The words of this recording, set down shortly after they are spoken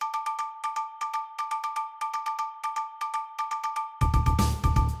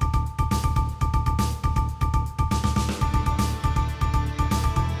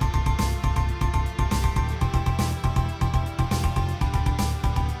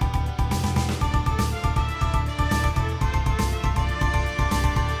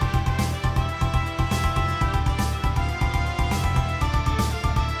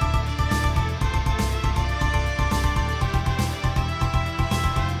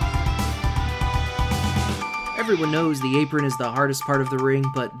Everyone knows the apron is the hardest part of the ring,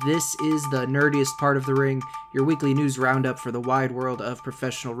 but this is the nerdiest part of the ring, your weekly news roundup for the wide world of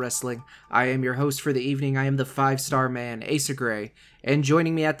professional wrestling. I am your host for the evening. I am the 5-star man, Asa Gray, and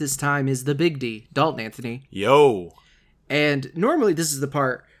joining me at this time is the Big D, Dalton Anthony. Yo! And normally this is the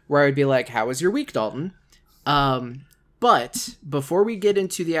part where I would be like, how was your week, Dalton? But before we get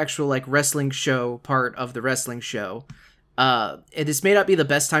into the actual wrestling show part of the wrestling show, and this may not be the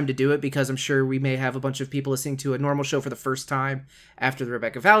best time to do it because I'm sure we may have a bunch of people listening to a normal show for the first time after the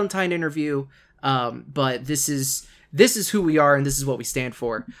Rebecca Valentine interview. But this is who we are and this is what we stand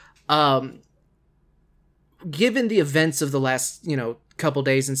for. Given the events of the last, couple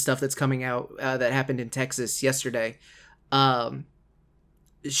days and stuff that's coming out that happened in Texas yesterday,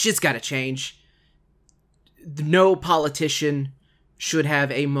 shit's got to change. No politician should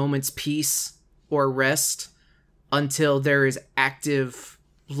have a moment's peace or rest until there is active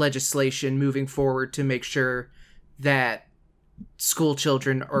legislation moving forward to make sure that school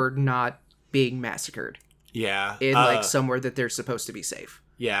children are not being massacred. Yeah. In somewhere that they're supposed to be safe.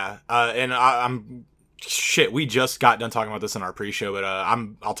 Yeah. And I'm shit. We just got done talking about this in our pre-show, but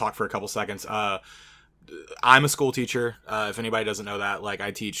I'll talk for a couple seconds. I'm a school teacher. If anybody doesn't know that,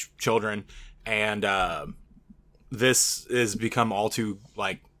 I teach children, and this has become all too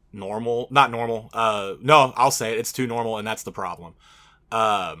normal. Not normal. No, I'll say it. It's too normal, and that's the problem.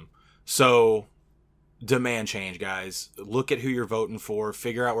 So demand change, guys. Look at who you're voting for.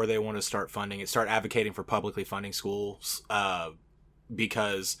 Figure out where they want to start funding it. Start advocating for publicly funding schools,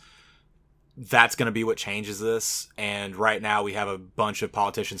 because that's going to be what changes this. And right now we have a bunch of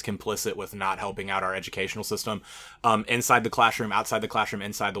politicians complicit with not helping out our educational system, inside the classroom, outside the classroom,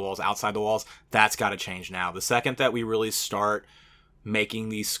 inside the walls, outside the walls. That's got to change now. The second that we really start making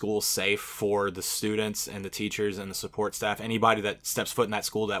these schools safe for the students and the teachers and the support staff, anybody that steps foot in that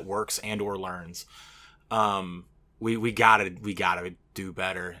school that works and or learns, we gotta do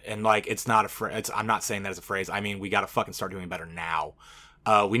better. And it's not I'm not saying that as a phrase. I mean, we gotta fucking start doing better now.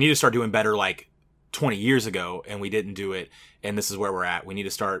 We need to start doing better 20 years ago, and we didn't do it, and this is where we're at. We need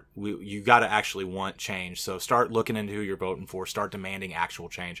to start, you got to actually want change. So start looking into who you're voting for, start demanding actual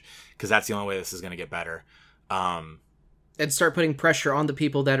change, because that's the only way this is going to get better. And start putting pressure on the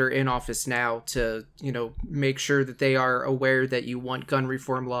people that are in office now to, make sure that they are aware that you want gun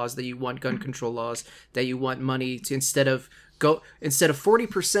reform laws, that you want gun control laws, that you want money to, instead of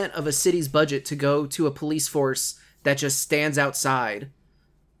 40% of a city's budget to go to a police force that just stands outside,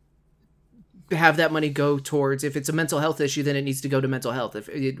 have that money go towards, if it's a mental health issue, then it needs to go to mental health. If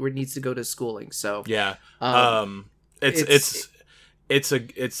it needs to go to schooling. So yeah,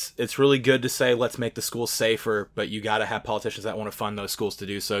 it's really good to say let's make the schools safer, but you got to have politicians that want to fund those schools to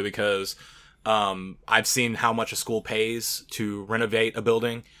do so, because I've seen how much a school pays to renovate a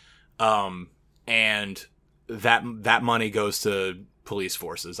building, and that money goes to police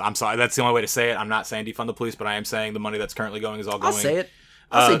forces. I'm sorry, that's the only way to say it. I'm not saying defund the police, but I am saying the money that's currently going is all going. I'll say it.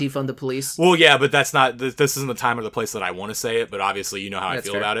 I'll say defund the police. Well, yeah, but that's not. This isn't the time or the place that I want to say it. But obviously, you know how I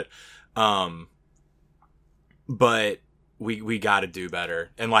feel fair. about it. But we got to do better,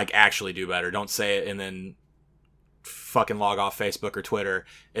 and actually do better. Don't say it and then fucking log off Facebook or Twitter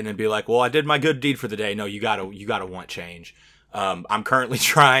and then be like, "Well, I did my good deed for the day." No, you gotta want change. I'm currently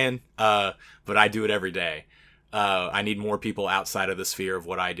trying, but I do it every day. I need more people outside of the sphere of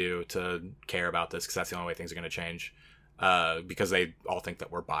what I do to care about this, because that's the only way things are going to change. Because they all think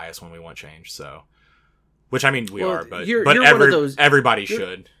that we're biased when we want change. So, which I mean we are, but you're one of those, everybody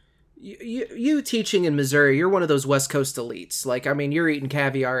should. You teaching in Missouri, you're one of those West Coast elites. You're eating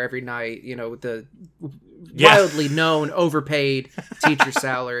caviar every night. The wildly known overpaid teacher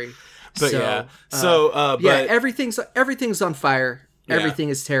salary. But but everything's on fire. Yeah. Everything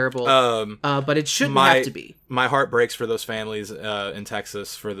is terrible, but it shouldn't have to be. My heart breaks for those families in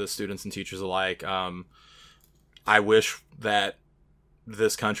Texas, for the students and teachers alike. I wish that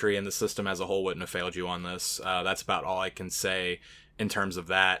this country and the system as a whole wouldn't have failed you on this. That's about all I can say in terms of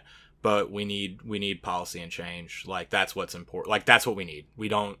that. But we need policy and change. That's what's important. That's what we need. We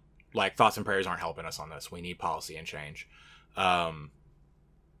don't thoughts and prayers aren't helping us on this. We need policy and change.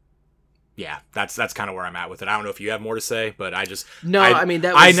 Yeah, that's kind of where I'm at with it. I don't know if you have more to say, but I just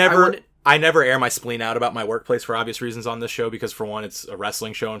I never air my spleen out about my workplace for obvious reasons on this show, because for one, it's a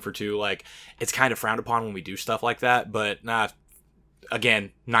wrestling show, and for two, it's kind of frowned upon when we do stuff like that. But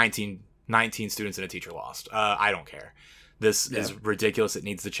again, 19 students and a teacher lost. I don't care. This is ridiculous. It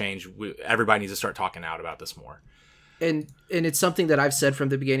needs to change. Everybody needs to start talking out about this more. And it's something that I've said from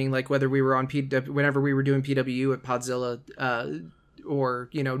the beginning, whether we were on whenever we were doing PWU at Podzilla, or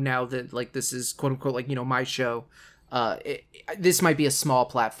now that this is quote unquote my show. This might be a small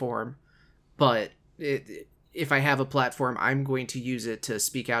platform, but if I have a platform, I'm going to use it to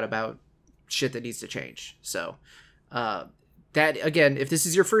speak out about shit that needs to change. So that, again, if this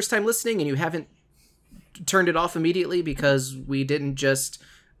is your first time listening and you haven't turned it off immediately because we didn't just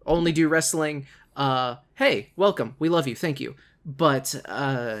only do wrestling, hey, welcome. We love you. Thank you. But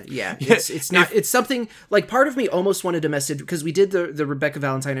yeah, it's something like, part of me almost wanted to message, because we did the Rebecca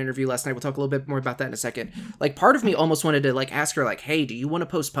Valentine interview last night. We'll talk a little bit more about that in a second. Like, part of me almost wanted to like ask her like, hey, do you want to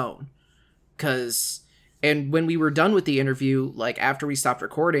postpone? And when we were done with the interview, like after we stopped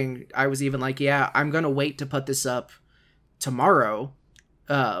recording, I was even like, yeah, I'm gonna wait to put this up tomorrow,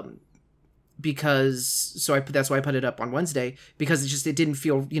 because that's why I put it up on Wednesday, because it didn't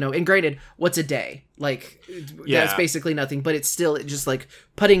feel, and granted, what's a day? Like, that's basically nothing, but it just like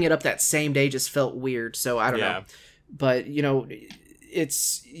putting it up that same day just felt weird. So I don't know, but you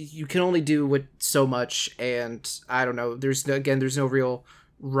can only do so much, and I don't know. There's no real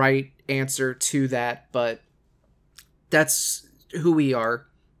right answer to that, but that's who we are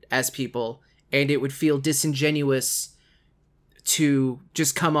as people, and it would feel disingenuous to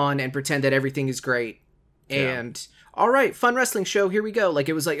just come on and pretend that everything is great and all right, fun wrestling show, here we go. Like,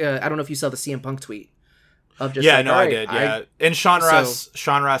 it was like I don't know if you saw the CM Punk tweet of just I did. And Sean Ross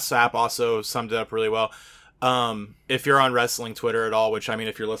Sapp also summed it up really well. If you're on wrestling Twitter at all, which, I mean,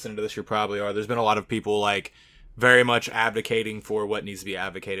 if you're listening to this, you probably are, there's been a lot of people like very much advocating for what needs to be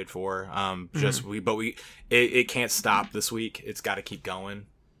advocated for. It can't stop this week. It's got to keep going.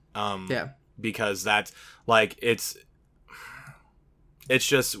 Because that's like, it's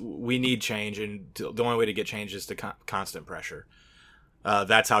just, we need change, and the only way to get change is to constant pressure.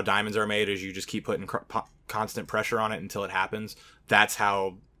 That's how diamonds are made, is you just keep putting constant pressure on it until it happens. That's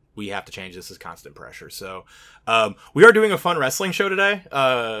how we have to change this, is constant pressure. So we are doing a fun wrestling show today,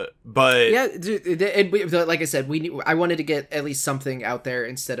 but yeah, dude, like I said, I wanted to get at least something out there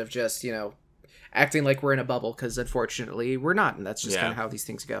instead of just acting like we're in a bubble, because unfortunately we're not, and that's just kind of how these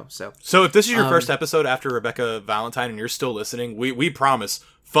things go. So if this is your first episode after Rebecca Valentine and you're still listening, we promise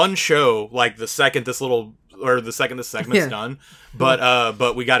fun show like the second this segment's done.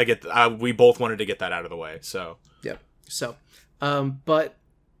 But we got to get we both wanted to get that out of the way. So but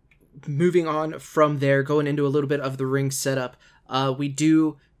moving on from there, going into a little bit of the ring setup,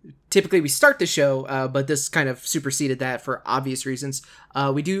 typically we start the show, but this kind of superseded that for obvious reasons.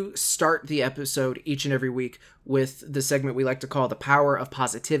 We do start the episode each and every week with the segment we like to call the Power of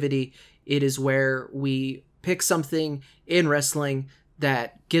Positivity. It is where we pick something in wrestling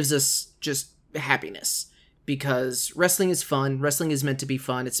that gives us just happiness, because wrestling is fun. Wrestling is meant to be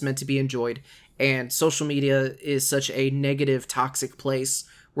fun. It's meant to be enjoyed. And social media is such a negative, toxic place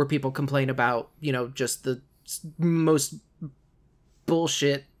where people complain about, just the most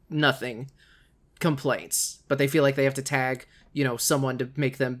bullshit, nothing complaints, but they feel like they have to tag, someone to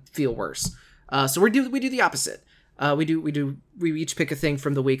make them feel worse. So we do the opposite. We each pick a thing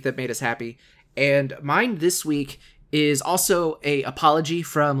from the week that made us happy. And mine this week is also a apology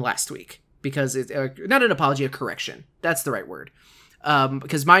from last week, because it's not an apology, a correction. That's the right word.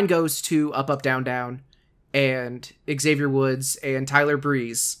 Because mine goes to Up, Up, Down, Down and Xavier Woods and Tyler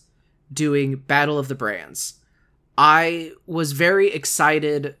Breeze doing Battle of the Brands. I was very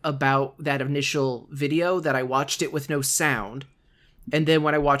excited about that initial video that I watched it with no sound. And then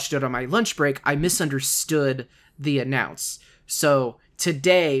when I watched it on my lunch break, I misunderstood the announce. So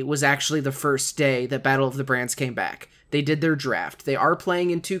today was actually the first day that Battle of the Brands came back. They did their draft. They are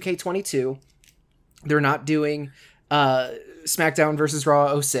playing in 2K22. They're not doing SmackDown versus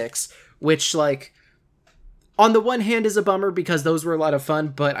Raw 06, which, like, on the one hand is a bummer because those were a lot of fun,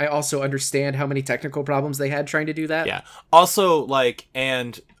 but I also understand how many technical problems they had trying to do that. Yeah. Also, like,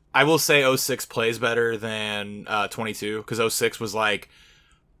 and I will say 06 plays better than 22, because 06 was, like,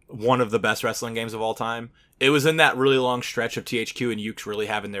 one of the best wrestling games of all time. It was in that really long stretch of THQ and Ukes really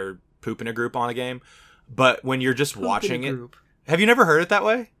having their poop in a group on a game. But when you're just watching it... Have you never heard it that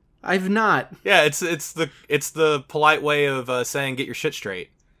way? I've not. Yeah, it's the polite way of saying get your shit straight.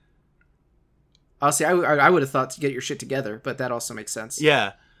 I'll say I would have thought to get your shit together, but that also makes sense.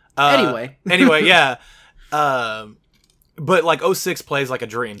 Yeah. Anyway, yeah. But like 06 plays like a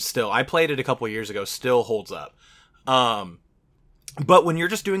dream still. I played it a couple years ago, still holds up. But when you're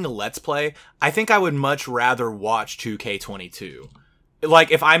just doing a Let's Play, I think I would much rather watch 2K22.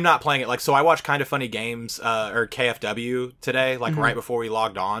 Like, if I'm not playing it, like, so I watched Kinda Funny Games, or KFW today, like, right before we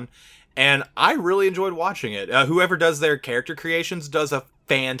logged on, and I really enjoyed watching it. Whoever does their character creations does a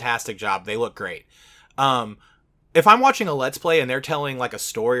fantastic job. They look great. If I'm watching a Let's Play and they're telling, like, a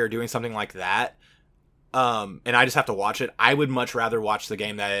story or doing something like that, and I just have to watch it, I would much rather watch the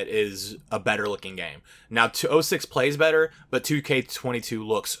game that is a better looking game. Now, 06 plays better, but 2K22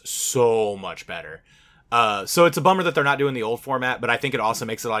 looks so much better. So it's a bummer that they're not doing the old format, but I think it also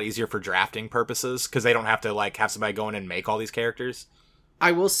makes it a lot easier for drafting purposes because they don't have to like have somebody go in and make all these characters.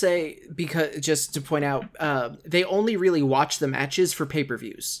 I will say, because just to point out, they only really watch the matches for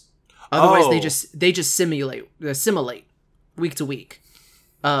pay-per-views. Otherwise, they just assimilate week to week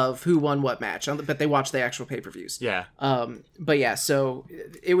of who won what match, but they watch the actual pay-per-views. Yeah. But yeah, so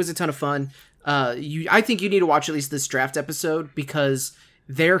it was a ton of fun. I think you need to watch at least this draft episode because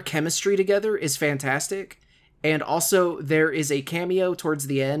their chemistry together is fantastic. And also there is a cameo towards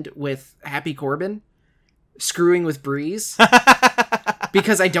the end with Happy Corbin screwing with Breeze.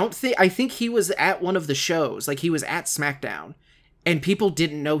 Because I think he was at one of the shows, like he was at SmackDown, and people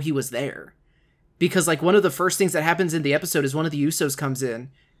didn't know he was there. Because like one of the first things that happens in the episode is one of the Usos comes in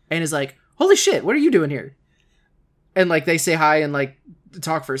and is like, "Holy shit, what are you doing here?" And like they say hi and like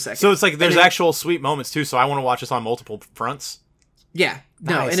talk for a second. So it's like there's actual sweet moments too, so I want to watch this on multiple fronts. Yeah.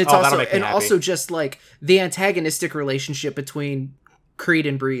 No, nice. And it's also just like the antagonistic relationship between Creed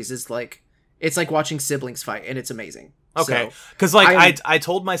and Breeze is like, it's like watching siblings fight, and it's amazing. Okay, because like I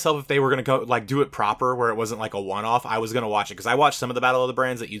told myself if they were gonna go like do it proper, where it wasn't like a one-off, I was gonna watch it because I watched some of the Battle of the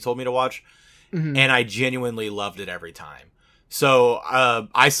Brands that you told me to watch, and I genuinely loved it every time. So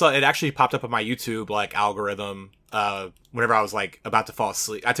I saw it actually popped up on my YouTube like algorithm whenever I was like about to fall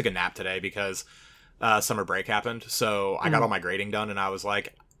asleep. I took a nap today because summer break happened, so I got all my grading done, and I was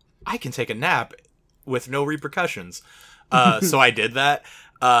like, I can take a nap with no repercussions. So I did that.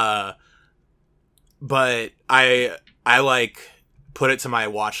 But I like put it to my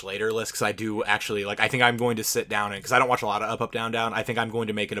watch later list because I do actually like, I think I'm going to sit down and because I don't watch a lot of Up, Up, Down, Down. I think I'm going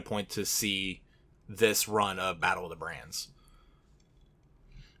to make it a point to see this run of Battle of the Brands.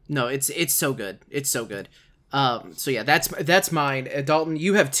 No, it's so good. It's so good. So yeah, that's mine. Dalton,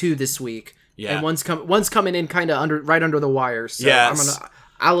 you have 2 this week. Yeah. And one's coming in kind of right under the wire. So yes.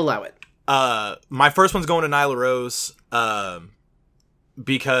 I'll allow it. My first one's going to Nyla Rose.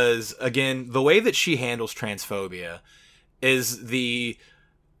 Because again, the way that she handles transphobia is the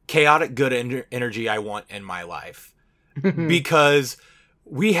chaotic good energy I want in my life. Because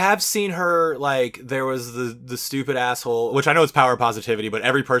we have seen her, like, there was the stupid asshole, which I know it's power positivity, but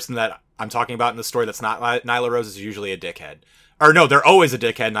every person that I'm talking about in the story that's not Nyla Rose is usually a dickhead. Or no, they're always a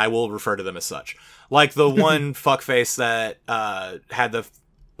dickhead, and I will refer to them as such. Like the one fuckface that had the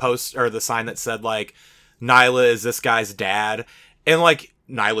post or the sign that said, like, Nyla is this guy's dad. And, like,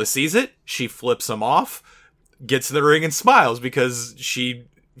 Nyla sees it, she flips him off, gets to the ring and smiles because she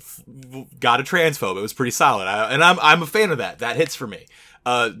got a transphobe. It was pretty solid. And I'm a fan of that. That hits for me.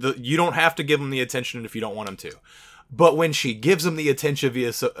 You don't have to give him the attention if you don't want him to. But when she gives him the attention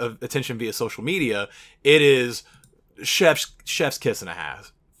via social media, it is chef's kiss and a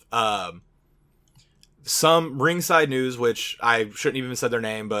half. Some ringside news, which I shouldn't even have said their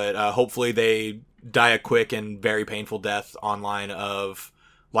name, but hopefully they die a quick and very painful death online of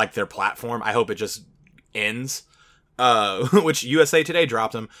like their platform. I hope it just ends. Which USA Today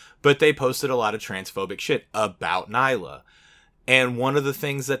dropped them, but they posted a lot of transphobic shit about Nyla. And one of the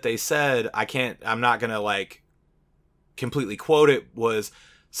things that they said, I'm not gonna like completely quote it, was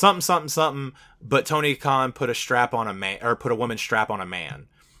something, but Tony Khan put a strap on a man, or put a woman's strap on a man.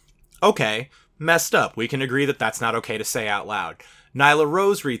 Okay, messed up. We can agree that that's not okay to say out loud. Nyla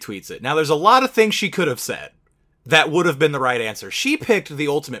Rose retweets it. Now, there's a lot of things she could have said that would have been the right answer. She picked the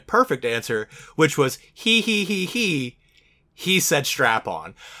ultimate perfect answer, which was he said strap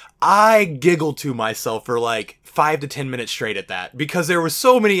on. I giggled to myself for like 5 to 10 minutes straight at that because there were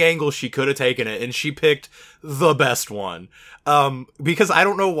so many angles she could have taken it, and she picked the best one. Because I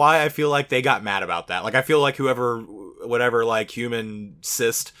don't know why I feel like they got mad about that. Like, I feel like whatever like human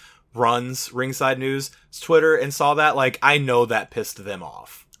cyst runs Ringside News Twitter and saw that, like, I know that pissed them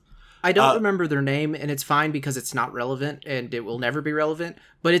off. I don't remember their name, and it's fine because it's not relevant and it will never be relevant,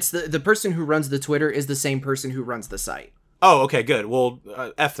 but it's the person who runs the Twitter is the same person who runs the site. Oh, okay, good. Well,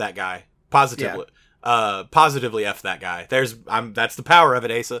 F that guy. Positively. Yeah. Positively F that guy. That's the power of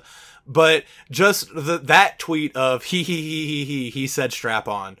it, Asa. But just that tweet of he said strap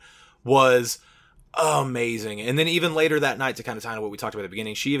on was amazing. And then even later that night, to kind of tie into what we talked about at the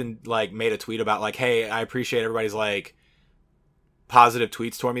beginning, she even like made a tweet about like, hey, I appreciate everybody's like positive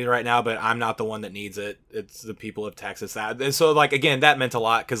tweets toward me right now, but I'm not the one that needs it. It's the people of Texas. And so like, again, that meant a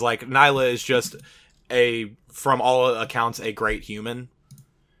lot because like Nyla is just from all accounts, a great human.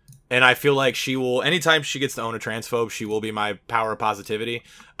 And I feel like she will, anytime she gets to own a transphobe, she will be my power of positivity.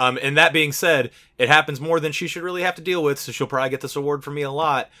 And that being said, it happens more than she should really have to deal with, so she'll probably get this award from me a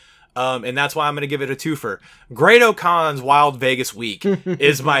lot. And that's why I'm going to give it a twofer. Great O'Con's Wild Vegas Week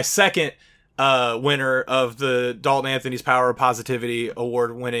is my second winner of the Dalton Anthony's Power of Positivity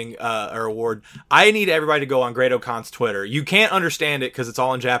award winning award. I need everybody to go on Great Ocon's Twitter. You can't understand it because it's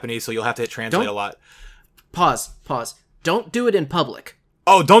all in Japanese, so you'll have to hit translate a lot. Pause. Don't do it in public.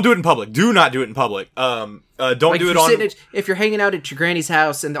 Oh, don't do it in public. Do not do it in public. Don't do it on... If you're hanging out at your granny's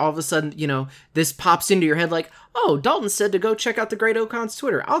house and all of a sudden, this pops into your head like, oh, Dalton said to go check out the Great Ocon's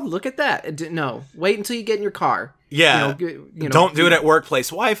Twitter. I'll look at that. No, wait until you get in your car. Yeah. Don't do it at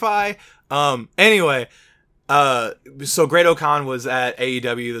workplace Wi-Fi. Anyway, so Great Ocon was at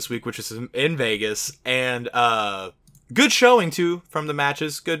AEW this week, which is in Vegas, and good showing, too, from the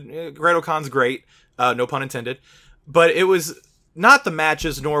matches. Good. Great Ocon's great. No pun intended. But it was... not the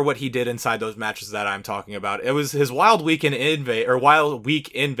matches, nor what he did inside those matches that I'm talking about. It was his wild week in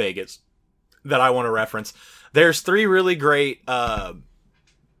Vegas that I want to reference. There's 3 really great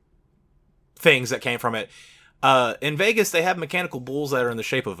things that came from it. In Vegas, they have mechanical bulls that are in the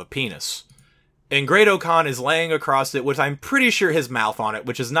shape of a penis. And Great Ocon is laying across it, which I'm pretty sure his mouth on it,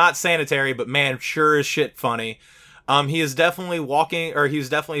 which is not sanitary, but man, sure as shit funny. He is definitely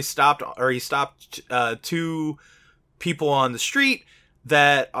he stopped 2 people on the street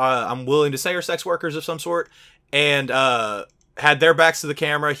that I'm willing to say are sex workers of some sort, and had their backs to the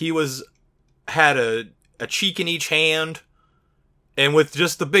camera. He had a cheek in each hand, and with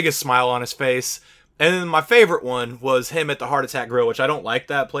just the biggest smile on his face. And then my favorite one was him at the Heart Attack Grill, which I don't like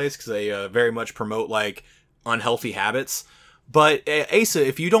that place because they very much promote like unhealthy habits. But Asa,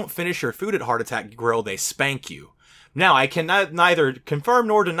 if you don't finish your food at Heart Attack Grill, they spank you. Now, I cannot neither confirm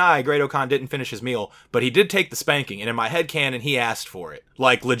nor deny Great Ocon didn't finish his meal, but he did take the spanking, and in my headcanon, he asked for it.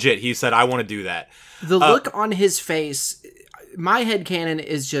 Like, legit, he said, I want to do that. The look on his face, my headcanon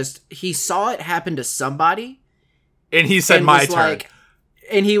is just, he saw it happen to somebody. And he said, my turn.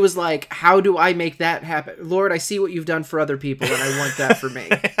 And he was like, how do I make that happen? Lord, I see what you've done for other people, and I want that for me.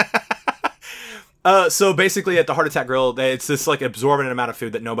 So basically at the Heart Attack Grill, it's this like absorbent amount of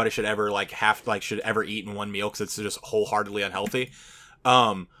food that nobody should ever should ever eat in one meal because it's just wholeheartedly unhealthy.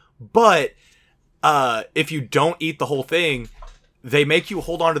 But if you don't eat the whole thing, they make you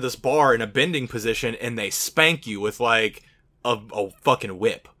hold onto this bar in a bending position and they spank you with like a fucking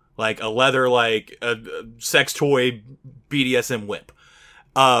whip, like a leather, like a sex toy BDSM whip.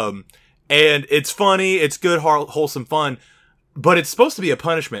 And it's funny, it's good, wholesome fun. But it's supposed to be a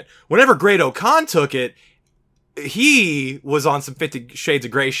punishment. Whenever Great Ocon took it, he was on some 50 Shades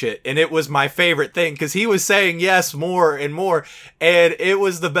of Grey shit. And it was my favorite thing because he was saying yes more and more. And it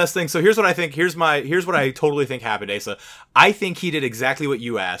was the best thing. So here's what I think. Here's what I totally think happened, Asa. I think he did exactly what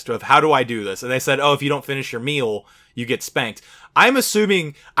you asked of how do I do this? And they said, oh, if you don't finish your meal, you get spanked. I'm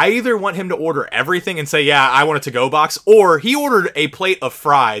assuming I either want him to order everything and say, yeah, I want a to-go box. Or he ordered a plate of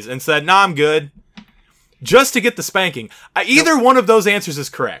fries and said, nah, I'm good. Just to get the spanking. Either one of those answers is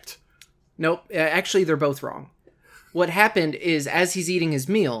correct. Nope. Actually, they're both wrong. What happened is, as he's eating his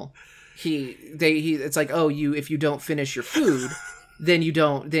meal, it's like, oh, if you don't finish your food, then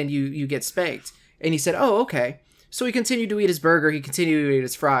you get spanked. And he said, oh, okay. So he continued to eat his burger. He continued to eat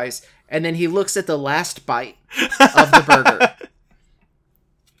his fries, and then he looks at the last bite of the burger,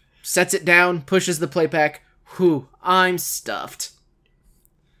 sets it down, pushes the plate back. Whew, I'm stuffed.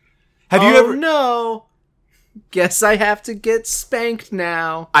 Have you ever? No. Guess I have to get spanked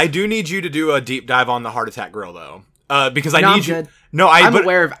now. I do need you to do a deep dive on the Heart Attack Grill, though, because I'm you. Good. No, I'm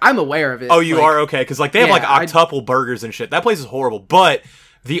aware of it. Oh, you are okay, because like they have like octuple burgers and shit. That place is horrible. But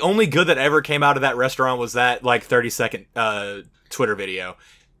the only good that ever came out of that restaurant was that like 30-second Twitter video.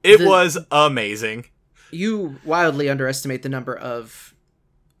 It was amazing. You wildly underestimate the number of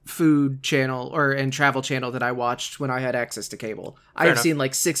food channel and travel channel that I watched when I had access to cable. I've seen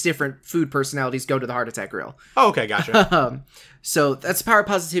like 6 different food personalities go to the Heart Attack Grill. Oh, okay, gotcha. So that's Power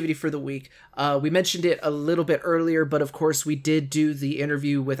Positivity for the week. We mentioned it a little bit earlier, but of course we did do the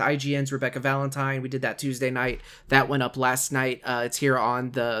interview with IGN's Rebecca Valentine. We did that Tuesday night. That went up last night. It's here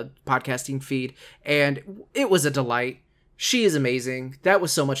on the podcasting feed, and it was a delight. She is amazing. That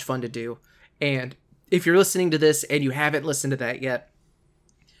was so much fun to do. And if you're listening to this and you haven't listened to that yet,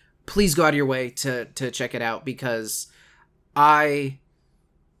 please go out of your way to check it out, because I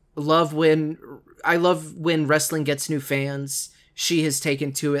love when wrestling gets new fans. She has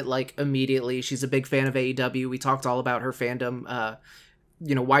taken to it like immediately. She's a big fan of AEW. We talked all about her fandom,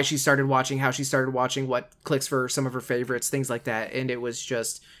 why she started watching, how she started watching, what clicks for some of her favorites, things like that. And it was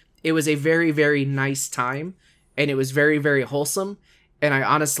a very, very nice time, and it was very, very wholesome. And I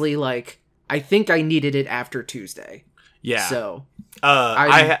honestly I think I needed it after Tuesday. Yeah. So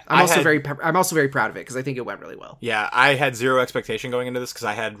I'm also very proud of it because I think it went really well. Yeah, I had zero expectation going into this because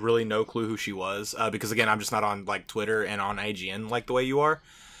I had really no clue who she was. Because again, I'm just not on like Twitter and on IGN like the way you are.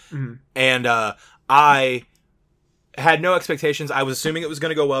 And I had no expectations. I was assuming it was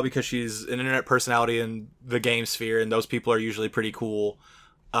going to go well because she's an internet personality in the game sphere, and those people are usually pretty cool.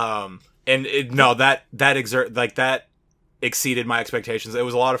 That exceeded my expectations. It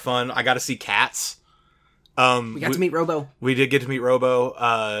was a lot of fun. I got to see cats. We got to meet Robo. We did get to meet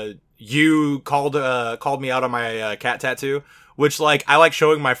Robo. You called me out on my cat tattoo, which like I like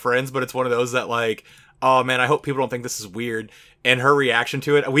showing my friends, but it's one of those that like, oh man, I hope people don't think this is weird. And her reaction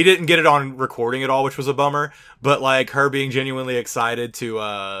to it, we didn't get it on recording at all, which was a bummer, but like her being genuinely excited to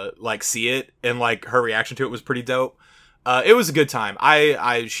like see it, and like her reaction to it was pretty dope. It was a good time.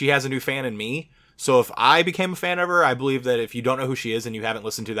 She has a new fan in me. So if I became a fan of her, I believe that if you don't know who she is and you haven't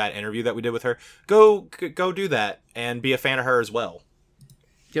listened to that interview that we did with her, go do that and be a fan of her as well.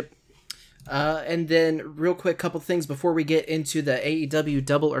 Yep. And then real quick, couple things before we get into the AEW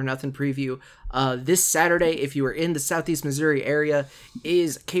Double or Nothing preview. This Saturday, if you are in the Southeast Missouri area,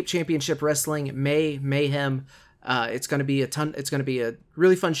 is Cape Championship Wrestling May Mayhem. It's going to be it's going to be a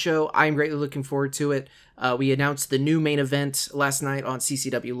really fun show. I am greatly looking forward to it. We announced the new main event last night on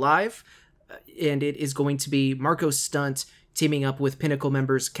CCW Live, and it is going to be Marco Stunt teaming up with Pinnacle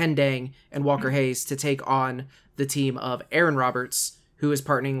members Ken Dang and Walker Hayes to take on the team of Aaron Roberts, who is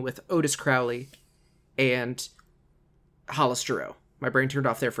partnering with Otis Crowley and Hollis Giroux. My brain turned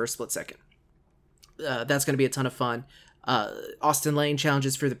off there for a split second. That's going to be a ton of fun. Austin Lane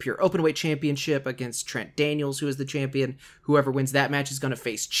challenges for the Pure Openweight Championship against Trent Daniels, who is the champion. Whoever wins that match is going to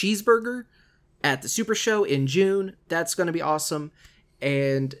face Cheeseburger at the Super Show in June. That's going to be awesome.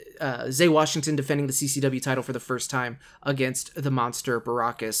 And Zay Washington defending the CCW title for the first time against the monster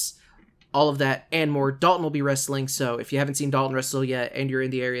Baracus. All of that and more. Dalton will be wrestling, so if you haven't seen Dalton wrestle yet and you're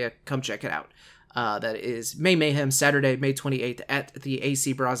in the area, come check it out. That is May Mayhem, Saturday, May 28th at the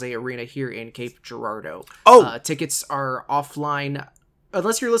AC Braze Arena here in Cape Girardeau. Tickets are offline.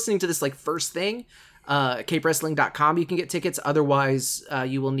 Unless you're listening to this like first thing, capewrestling.com, you can get tickets. Otherwise,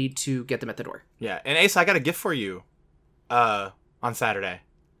 you will need to get them at the door. Yeah, and Ace, I got a gift for you on Saturday.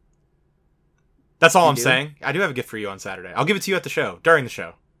 That's all I'm saying. I do have a gift for you on Saturday. I'll give it to you at the show, during the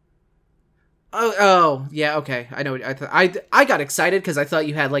show. Oh, yeah, okay. I know. I got excited because I thought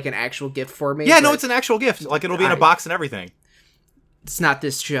you had like an actual gift for me. Yeah, no, it's an actual gift. Like it'll be in a box and everything. It's not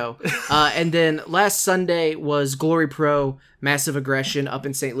this show. And then last Sunday was Glory Pro Massive Aggression up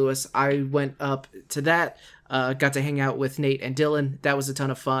in St. Louis. I went up to that. Got to hang out with Nate and Dylan. That was a ton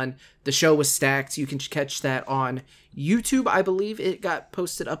of fun. The show was stacked. You can catch that on YouTube. I believe it got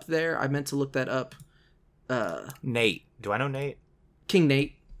posted up there. I meant to look that up. Nate. Do I know Nate? King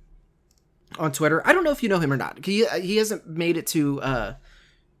Nate. On Twitter. I don't know if you know him or not. He hasn't made it to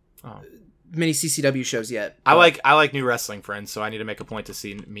many CCW shows yet. But I like new wrestling friends, so I need to make a point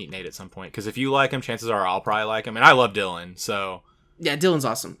to meet Nate at some point. Because if you like him, chances are I'll probably like him. And I love Dylan, so... Yeah, Dylan's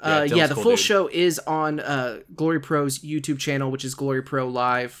awesome. Dylan's the cool full dude. show is on Glory Pro's YouTube channel, which is Glory Pro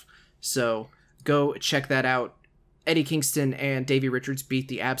Live. So go check that out. Eddie Kingston and Davey Richards beat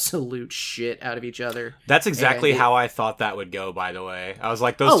the absolute shit out of each other. That's exactly how I thought that would go, by the way. I was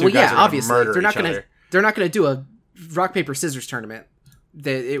like, those two guys are going to murder each other. They're not going to do a rock, paper, scissors tournament.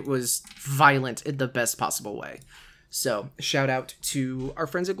 It was violent in the best possible way. So, shout out to our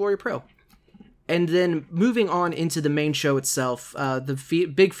friends at Glory Pro. And then moving on into the main show itself,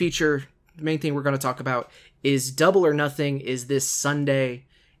 the big feature, the main thing we're going to talk about is Double or Nothing is this Sunday.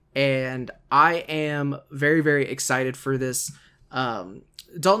 And I am very, very excited for this.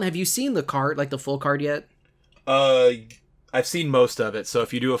 Dalton, have you seen the card, like the full card yet? I've seen most of it. So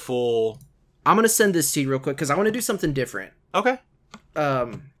if you do a full... I'm going to send this to you real quick because I want to do something different. Okay.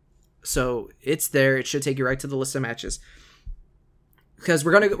 So it's there. It should take you right to the list of matches. Because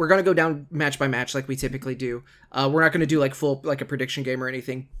we're gonna go down match by match like we typically do. We're not gonna do like full like a prediction game or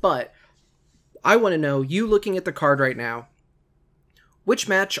anything. But I want to know, you looking at the card right now, which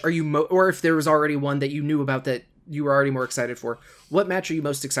match are you or if there was already one that you knew about that you were already more excited for, what match are you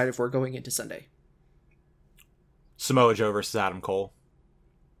most excited for going into Sunday? Samoa Joe versus Adam Cole.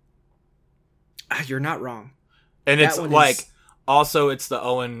 You're not wrong. And that it's like also it's the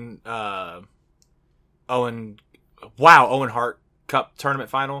Owen Hart Cup tournament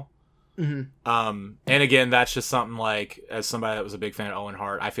final. Mm-hmm. And again, that's just something like, as somebody that was a big fan of Owen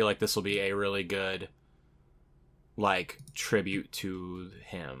Hart, I feel like this will be a really good like tribute to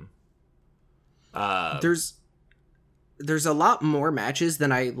him. There's a lot more matches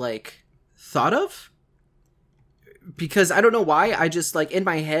than I like thought of, because I don't know why. I just like in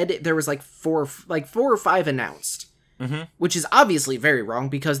my head there was like four or five announced, mm-hmm. which is obviously very wrong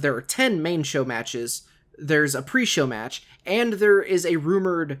because there are 10 main show matches. There's a pre-show match, and there is a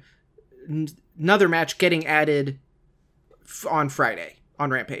rumored another match getting added on Friday, on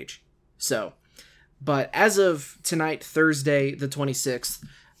Rampage. So, but as of tonight, Thursday, the 26th,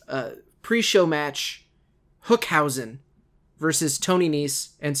 pre-show match, Hookhausen versus Tony Nese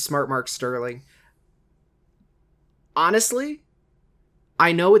and Smart Mark Sterling. Honestly,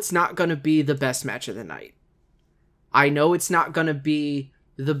 I know it's not going to be the best match of the night. I know it's not going to be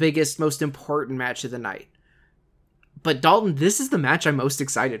the biggest, most important match of the night. But Dalton, this is the match I'm most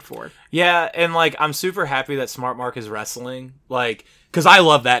excited for. Yeah, and like I'm super happy that Smart Mark is wrestling. Like, because I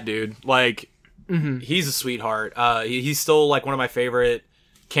love that dude. Like, he's a sweetheart. He's still like one of my favorite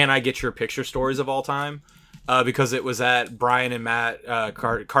 "Can I Get Your Picture" stories of all time. Because it was at Brian and Matt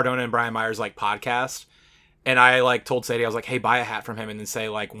Cardona and Brian Myers like podcast. And I like told Sadie, I was like, hey, buy a hat from him and then say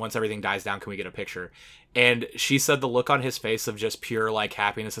like, once everything dies down, can we get a picture? And she said the look on his face of just pure like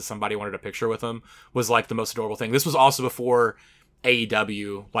happiness that somebody wanted a picture with him was like the most adorable thing. This was also before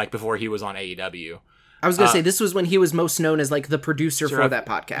AEW, like before he was on AEW. I was going to say, this was when he was most known as like the producer for that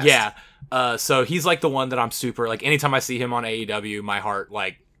podcast. Yeah. So he's like the one that I'm super like, anytime I see him on AEW, my heart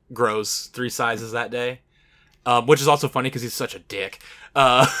like grows 3 sizes that day. Which is also funny because he's such a dick.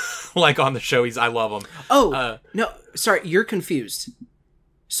 Like on the show, I love him. Oh, no, sorry, you're confused.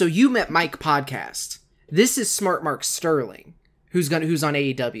 So you met Mike Podcast. This is Smart Mark Sterling, who's on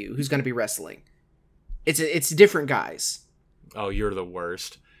AEW, who's gonna be wrestling. It's different guys. Oh, you're the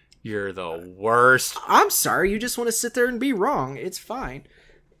worst. You're the worst. I'm sorry, you just want to sit there and be wrong. It's fine.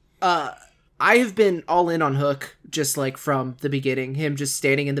 I have been all in on Hook, just like from the beginning. Him just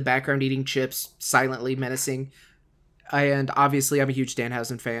standing in the background eating chips, silently menacing. And obviously I'm a huge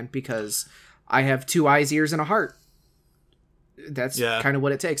Danhausen fan because I have 2 eyes, ears, and a heart. That's kind of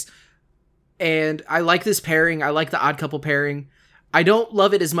what it takes. And I like this pairing. I like the Odd Couple pairing. I don't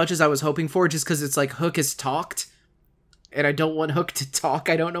love it as much as I was hoping for, just because it's like Hook has talked. And I don't want Hook to talk.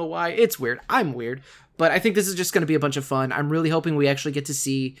 I don't know why. It's weird. I'm weird. But I think this is just going to be a bunch of fun. I'm really hoping we actually get to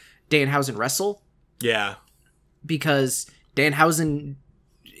see Danhausen wrestle. Yeah. Because Danhausen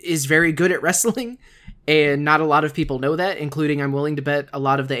is very good at wrestling. And not a lot of people know that, including, I'm willing to bet, a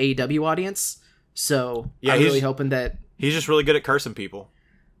lot of the AEW audience. So yeah, I'm really hoping that... He's just really good at cursing people.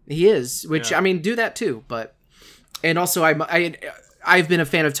 He is, which, I mean, do that too. But and also, I've been a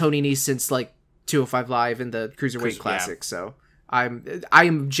fan of Tony Nese since, like, 205 Live and the Cruiserweight Classic. Yeah. So I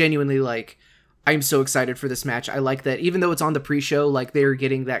am genuinely, like... I'm so excited for this match. I like that, even though it's on the pre-show, like, they're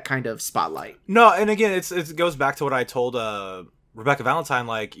getting that kind of spotlight. No, and again, it goes back to what I told Rebecca Valentine.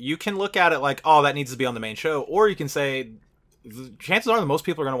 Like, you can look at it like, oh, that needs to be on the main show, or you can say, chances are that most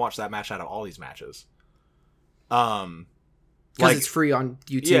people are going to watch that match out of all these matches. Because like, it's free on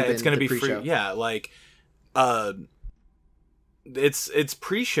YouTube. Yeah, it's going to be pre-show. Free. Yeah, like, it's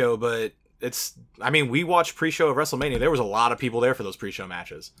pre-show, but it's. I mean, we watched pre-show of WrestleMania. There was a lot of people there for those pre-show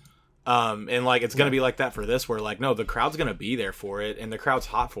matches. And like it's gonna be like that for this, where like no, the crowd's gonna be there for it, and the crowd's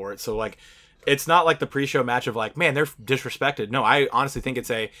hot for it. So like, it's not like the pre-show match of like, man, they're disrespected. No, I honestly think it's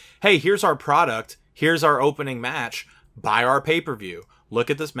a, hey, here's our product, here's our opening match, buy our pay-per-view.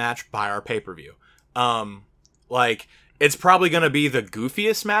 Look at this match, buy our pay-per-view. Like it's probably gonna be the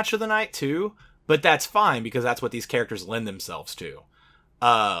goofiest match of the night too, but that's fine because that's what these characters lend themselves to.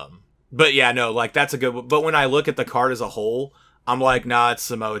 But yeah, no, like that's a good. But when I look at the card as a whole, I'm like, nah, it's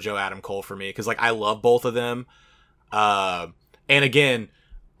Samoa Joe, Adam Cole for me. Because, like, I love both of them. And, again,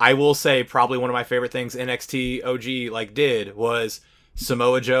 I will say probably one of my favorite things NXT OG, like, did was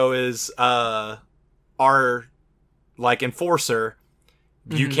Samoa Joe is our, like, enforcer.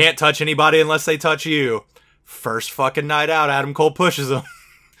 Mm-hmm. You can't touch anybody unless they touch you. First fucking night out, Adam Cole pushes him.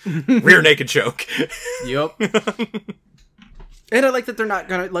 Rear naked choke. Yep. And I like that they're not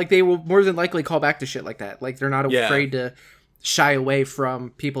gonna, like, they will more than likely call back to shit like that. Like, they're not afraid to shy away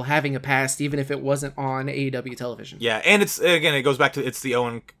from people having a past, even if it wasn't on AEW television. Yeah, and it's, again, it goes back to, it's the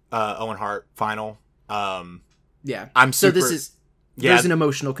Owen Hart final. Yeah. I'm super... So this is, there's an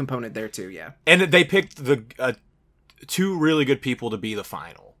emotional component there too, yeah. And they picked the 2 really good people to be the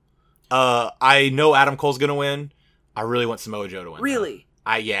final. I know Adam Cole's gonna win. I really want Samoa Joe to win. Really?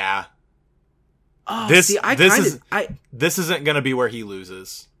 Yeah. Oh, this isn't gonna be where he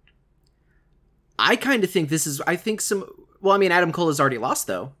loses. I kind of think this is, well, I mean, Adam Cole has already lost,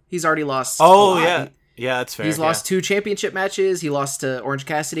 though. He's already lost. Oh, yeah. Yeah, that's fair. He's lost 2 championship matches. He lost to Orange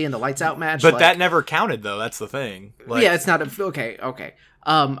Cassidy in the Lights Out match. But that never counted, though. That's the thing. Like, yeah, it's not okay.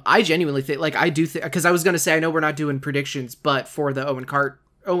 I genuinely think, like, I do think, because I was going to say, I know we're not doing predictions, but for the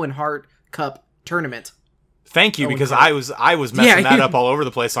Owen Hart Cup tournament. Thank you, because I was messing that up all over the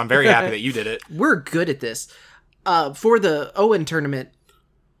place, so I'm very happy that you did it. We're good at this. For the Owen tournament,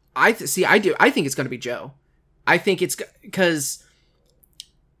 I think it's going to be Joe. I think it's because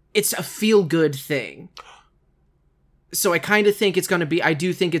it's a feel-good thing. So I kind of think it's going to be, I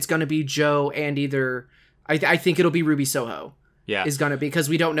do think it's going to be Joe and either, I think it'll be Ruby Soho. Yeah. Is going to be, because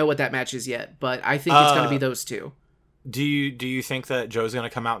we don't know what that match is yet, but I think it's going to be those two. Do you think that Joe's going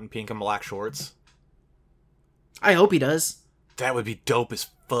to come out in pink and black shorts? I hope he does. That would be dope as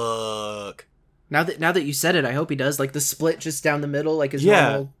fuck. Now that you said it, I hope he does. Like the split just down the middle, like his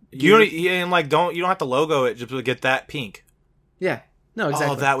normal. You don't have to logo it, just get that pink. Yeah. No,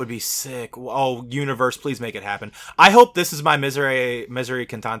 exactly. Oh, that would be sick. Oh, universe, please make it happen. I hope this is my misery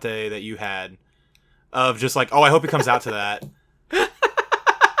cantante that you had of just like, oh, I hope he comes out to that.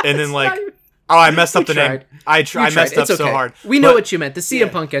 And then like, oh, I messed up the name. I messed up so hard. We know what you meant. The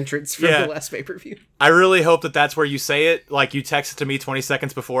CM Punk entrance from the last pay-per-view. I really hope that that's where you say it. Like you text it to me 20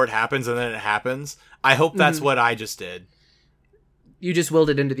 seconds before it happens and then it happens. I hope that's what I just did. You just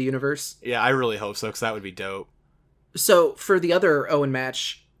willed it into the universe? Yeah, I really hope so, because that would be dope. So, for the other Owen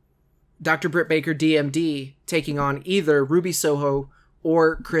match, Dr. Britt Baker, DMD, taking on either Ruby Soho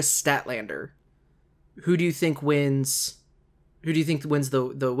or Chris Statlander. Who do you think wins? Who do you think wins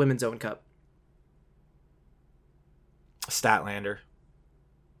the Women's Owen Cup? Statlander.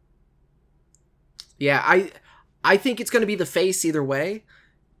 Yeah, I think it's going to be the face either way.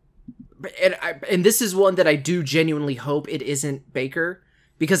 And this is one that I do genuinely hope it isn't Baker,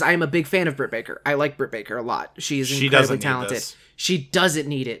 because I am a big fan of Britt Baker. I like Britt Baker a lot. She is incredibly talented. She doesn't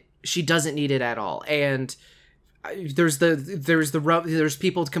need it. She doesn't need it at all. And there's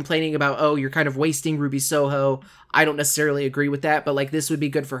people complaining about, oh, you're kind of wasting Ruby Soho. I don't necessarily agree with that, but like this would be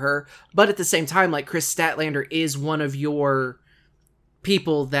good for her. But at the same time, like Chris Statlander is one of your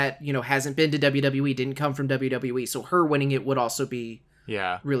people that, you know, hasn't been to WWE, didn't come from WWE. So her winning it would also be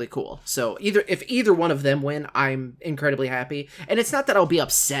really cool. So if either one of them win, I'm incredibly happy. And it's not that I'll be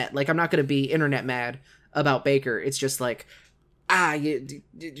upset. Like I'm not going to be internet mad about Baker. It's just like,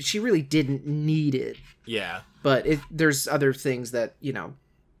 she really didn't need it. Yeah. But there's other things that, you know.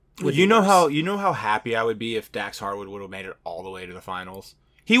 You know how happy I would be if Dax Harwood would have made it all the way to the finals.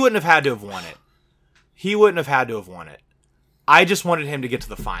 He wouldn't have had to have won it. I just wanted him to get to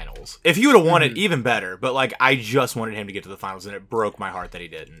the finals. If he would have won it, even better. But like, I just wanted him to get to the finals, and it broke my heart that he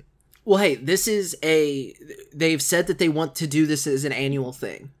didn't. Well, hey, they've said that they want to do this as an annual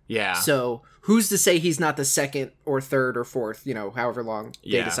thing. Yeah. So who's to say he's not the second or third or fourth, you know, however long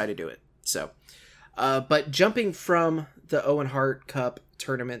they decide to do it. So, but jumping from the Owen Hart Cup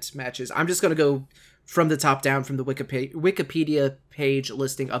tournament matches, I'm just going to go from the top down from the Wikipedia page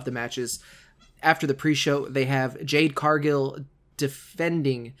listing of the matches. After the pre-show, they have Jade Cargill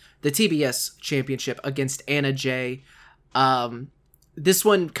defending the TBS championship against Anna Jay. This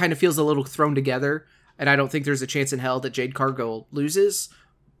one kind of feels a little thrown together, and I don't think there's a chance in hell that Jade Cargill loses,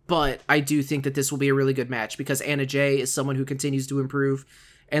 but I do think that this will be a really good match because Anna Jay is someone who continues to improve,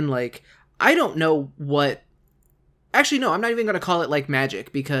 and like, I don't know what... Actually, no, I'm not even going to call it like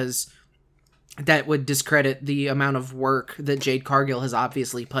magic, because that would discredit the amount of work that Jade Cargill has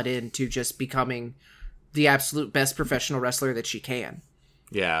obviously put into just becoming the absolute best professional wrestler that she can.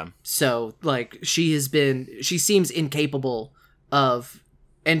 Yeah. So, like, she seems incapable of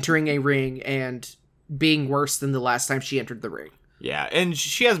entering a ring and being worse than the last time she entered the ring. Yeah, and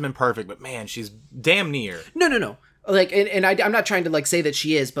she hasn't been perfect, but man, she's damn near. No. Like, and I'm not trying to, like, say that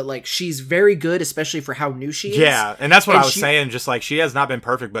she is, but, like, she's very good, especially for how new she is. Yeah, and that's what I was saying, just, like, she has not been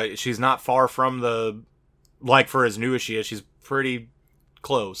perfect, but she's not far from the, like, for as new as she is, she's pretty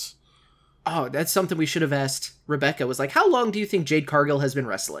close. Oh, that's something we should have asked Rebecca, was like, how long do you think Jade Cargill has been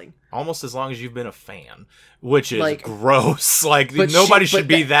wrestling? Almost as long as you've been a fan, which is like, gross. Like, nobody should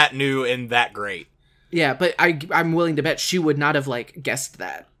be that new and that great. Yeah, but I'm willing to bet she would not have, like, guessed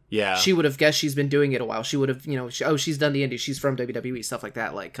that. Yeah. She would have guessed she's been doing it a while. She would have, you know, she's done the indies. She's from WWE, stuff like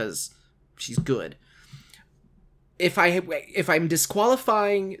that, like, because she's good. If I'm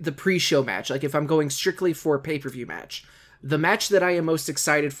disqualifying the pre-show match, like if I'm going strictly for a pay-per-view match, the match that I am most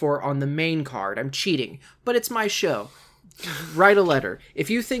excited for on the main card, I'm cheating, but it's my show. Write a letter. If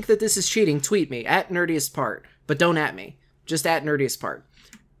you think that this is cheating, tweet me, @nerdiestpart, but don't at me. Just @nerdiestpart.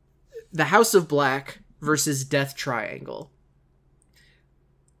 The House of Black versus Death Triangle.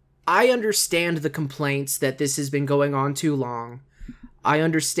 I understand the complaints that this has been going on too long. I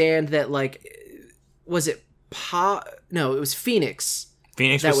understand that, like, was it No, it was Phoenix.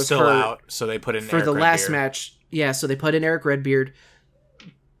 Phoenix was still out, so they put in for Eric the last match. Yeah, so they put in Eric Redbeard.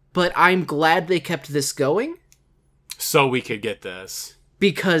 But I'm glad they kept this going. So we could get this.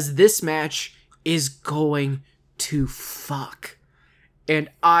 Because this match is going to fuck. And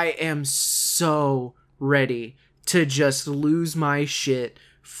I am so ready to just lose my shit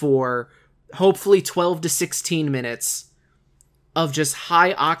for hopefully 12 to 16 minutes of just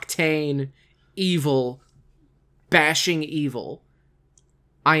high octane evil bashing evil.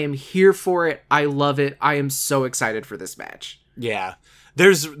 I am here for it. I love it. I am so excited for this match. Yeah.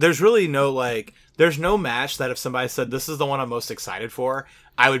 There's really no, like, there's no match that if somebody said, this is the one I'm most excited for,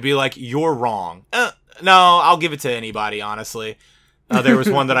 I would be like, you're wrong. No, I'll give it to anybody, honestly. There was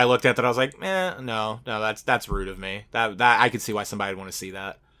one that I looked at that I was like, no, that's rude of me. That I could see why somebody would want to see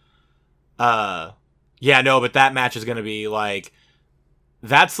that. Yeah, no, but that match is going to be, like,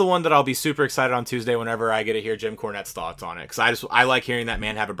 that's the one that I'll be super excited on Tuesday whenever I get to hear Jim Cornette's thoughts on it. Because I like hearing that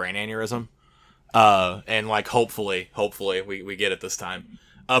man have a brain aneurysm. And, like, hopefully we get it this time.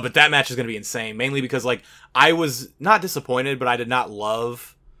 But that match is going to be insane. Mainly because, like, I was not disappointed, but I did not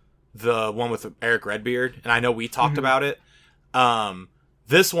love the one with Eric Redbeard. And I know we talked about it.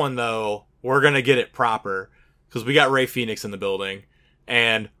 This one, though, we're going to get it proper. Because we got Ray Phoenix in the building.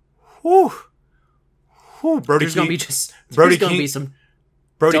 And, Brody There's King. There's going to be some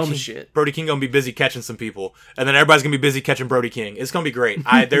dumb shit. Brody King gonna be busy catching some people, and then everybody's gonna be busy catching Brody King. It's gonna be great.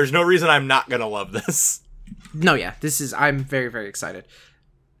 There's no reason I'm not gonna love this. No, yeah, I'm very, very excited.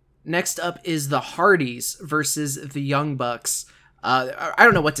 Next up is the Hardys versus the Young Bucks. I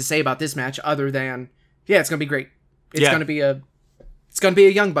don't know what to say about this match other than, yeah, it's gonna be great. It's gonna be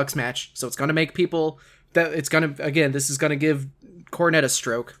a Young Bucks match, so it's gonna make people this is gonna give Cornette a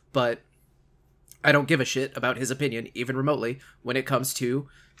stroke, but I don't give a shit about his opinion, even remotely, when it comes to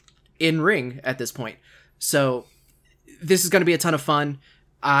in-ring at this point. So, this is going to be a ton of fun.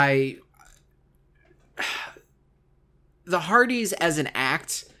 The Hardys as an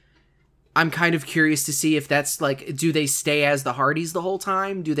act, I'm kind of curious to see if that's, like, do they stay as the Hardys the whole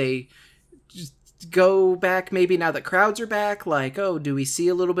time? Do they just go back maybe now that crowds are back? Like, oh, do we see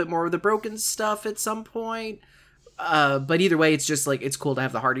a little bit more of the broken stuff at some point? But either way, it's just, like, it's cool to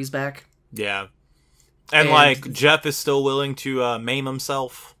have the Hardys back. Yeah. And, like, Jeff is still willing to maim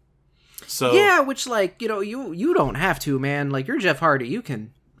himself. So yeah, which, like, you don't have to, man. Like, you're Jeff Hardy. You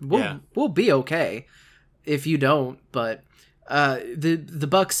can. We'll be okay if you don't. But the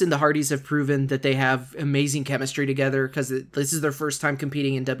Bucks and the Hardys have proven that they have amazing chemistry together because this is their first time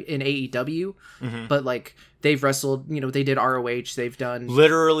competing in AEW. Mm-hmm. But, like, they've wrestled. They did ROH. They've done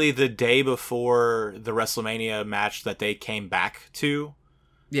literally the day before the WrestleMania match that they came back to.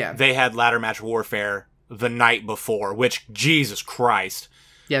 Yeah, they had ladder match warfare the night before, which, Jesus Christ.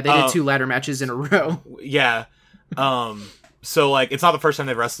 Yeah, they did 2 ladder matches in a row. Yeah. So, like, it's not the first time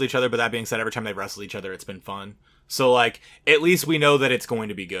they've wrestled each other, but that being said, every time they've wrestled each other, it's been fun. So, like, at least we know that it's going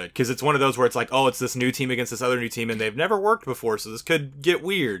to be good. Because it's one of those where it's like, oh, it's this new team against this other new team, and they've never worked before, so this could get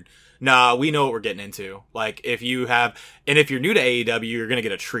weird. Nah, we know what we're getting into. Like, if you're new to AEW, you're going to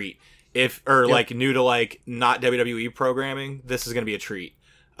get a treat. Like, new to, like, not WWE programming, this is going to be a treat.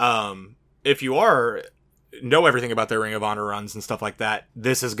 If you know everything about their Ring of Honor runs and stuff like that,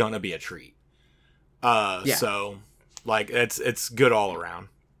 this is gonna be a treat. So, like, it's good all around.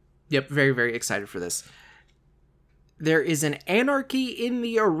 Yep, very, very excited for this. There is an Anarchy in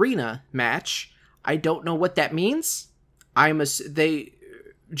the Arena match. I don't know what that means.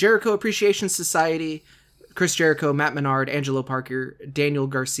 Jericho Appreciation Society, Chris Jericho, Matt Menard, Angelo Parker, Daniel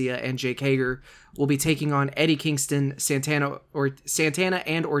Garcia, and Jake Hager will be taking on Eddie Kingston, Santana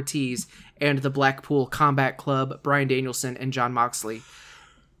and Ortiz, and the Blackpool Combat Club, Bryan Danielson, and Jon Moxley.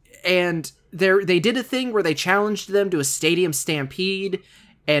 And they did a thing where they challenged them to a stadium stampede,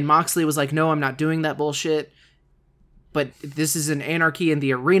 and Moxley was like, no, I'm not doing that bullshit. But this is an Anarchy in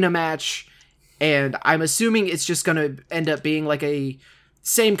the Arena match, and I'm assuming it's just going to end up being like a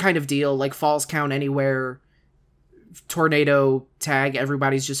same kind of deal, like Falls Count Anywhere, tornado tag,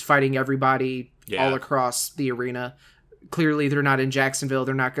 everybody's just fighting everybody all across the arena. Clearly they're not in Jacksonville,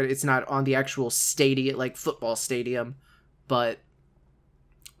 it's not on the actual stadium, like football stadium, but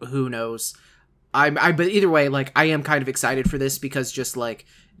who knows. But either way, like, I am kind of excited for this because just, like,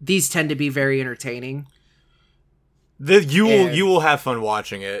 these tend to be very entertaining. You will have fun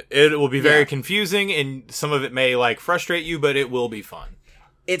watching it. It will be very confusing, and some of it may, like, frustrate you, but it will be fun.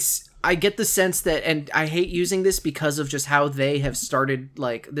 I get the sense that, and I hate using this because of just how they have started,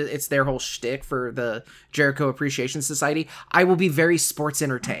 like, it's their whole shtick for the Jericho Appreciation Society. I will be very sports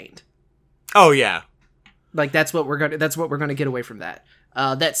entertained. Oh yeah. Like, that's what we're gonna get away from that.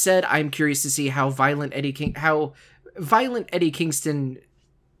 That said, I'm curious to see how violent Eddie Kingston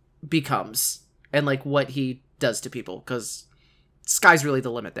becomes and, like, what he does to people, because sky's really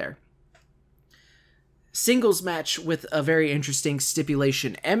the limit there. Singles match with a very interesting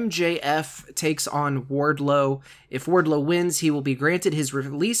stipulation. MJF takes on Wardlow. If Wardlow wins, he will be granted his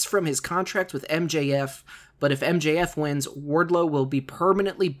release from his contract with MJF, but if MJF wins, Wardlow will be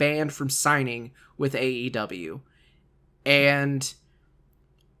permanently banned from signing with AEW. And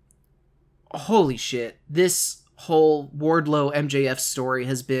holy shit, this whole Wardlow MJF story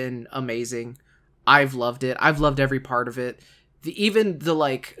has been amazing. I've loved it. I've loved every part of it. Even the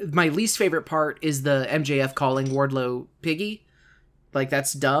like, my least favorite part is the MJF calling Wardlow Piggy. Like,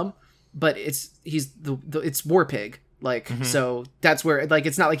 that's dumb, but it's War Pig. Like, so that's where, like,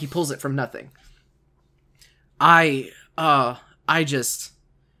 it's not like he pulls it from nothing. I'm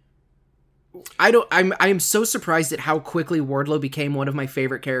so surprised at how quickly Wardlow became one of my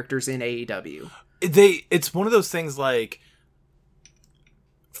favorite characters in AEW. It's one of those things, like,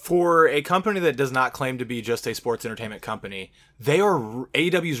 for a company that does not claim to be just a sports entertainment company,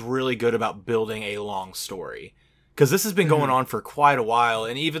 AEW's really good about building a long story. Because this has been going on for quite a while,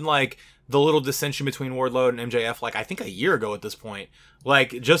 and even, like, the little dissension between Wardlow and MJF, like, I think a year ago at this point,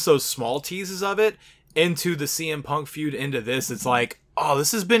 like, just those small teases of it into the CM Punk feud into this, it's like, oh,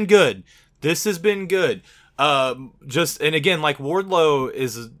 this has been good. This has been good. And again, like,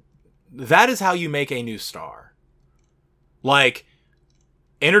 Wardlow that is how you make a new star. Like,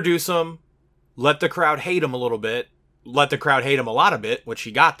 introduce him, let the crowd hate him a little bit, let the crowd hate him a lot a bit, which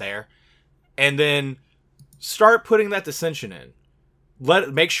he got there, and then start putting that dissension in.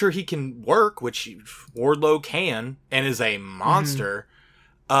 Make sure he can work, which Wardlow can and is a monster.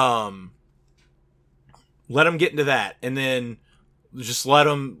 Let him get into that, and then just let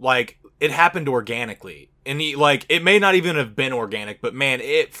him, like, it happened organically. And he, like, it may not even have been organic, but man,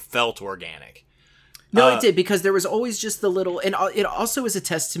 it felt organic. No, it did, because there was always just the little, and it also is a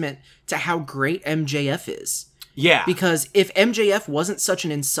testament to how great MJF is. Yeah. Because if MJF wasn't such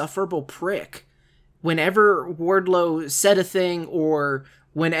an insufferable prick, whenever Wardlow said a thing, or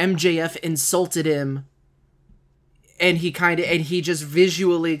when MJF insulted him, and he just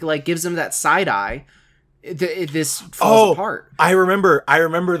visually, like, gives him that side eye, this falls apart. I remember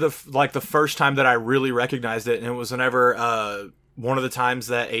the first time that I really recognized it, and it was whenever one of the times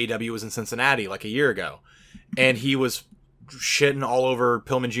that AEW was in Cincinnati, like a year ago, and he was shitting all over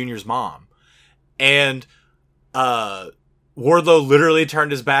Pillman Jr.'s mom, and Wardlow literally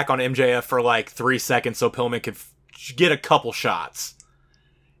turned his back on MJF for like 3 seconds so Pillman could get a couple shots.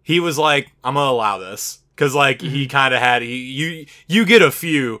 He was like, I'm gonna allow this. Because, like, he kind of had... You get a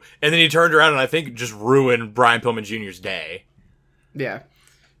few, and then he turned around and I think just ruined Brian Pillman Jr.'s day. Yeah.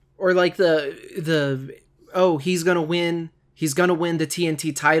 Or, like, he's gonna win the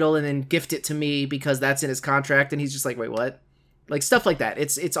TNT title and then gift it to me because that's in his contract, and he's just like, wait, what? Like, stuff like that.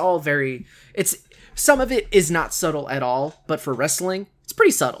 It's all very... Some of it is not subtle at all, but for wrestling, it's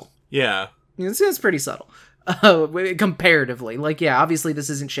pretty subtle. Yeah. It's pretty subtle. Comparatively. Like, yeah, obviously this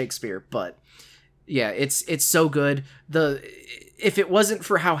isn't Shakespeare, but... Yeah, it's so good. If it wasn't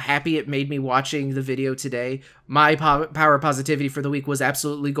for how happy it made me watching the video today, my power of positivity for the week was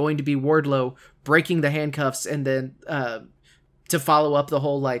absolutely going to be Wardlow breaking the handcuffs, and then to follow up the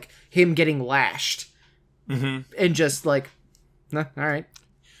whole, like, him getting lashed. And just like, all right,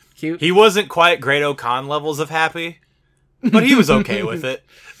 cute. He wasn't quite Great O'Khan levels of happy, but he was okay with it.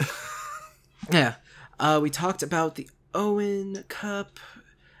 Yeah. We talked about the Owen Cup.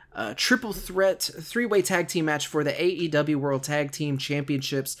 Triple threat 3-way tag team match for the AEW World Tag Team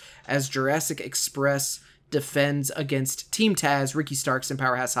Championships as Jurassic Express defends against Team Taz, Ricky Starks and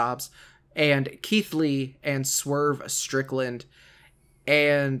Powerhouse Hobbs, and Keith Lee and Swerve Strickland.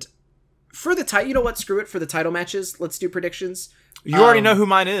 And for the title, you know what? Screw it. For the title matches, let's do predictions. You already know who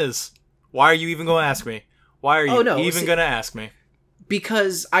mine is. Why are you even going to ask me? Why are you going to ask me?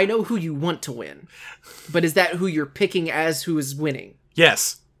 Because I know who you want to win. But is that who you're picking as who is winning?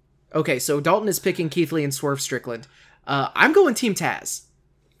 Yes. Okay, so Dalton is picking Keith Lee and Swerve Strickland. I'm going Team Taz.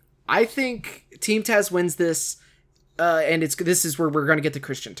 I think Team Taz wins this, and this is where we're going to get the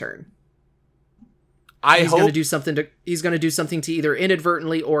Christian turn. He's going to do something to either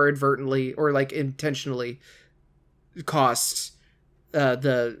inadvertently or advertently or like intentionally cost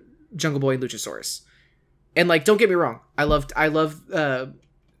the Jungle Boy and Luchasaurus. And like, don't get me wrong, I love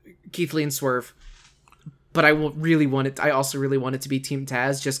Keith Lee and Swerve. But I also really want it to be Team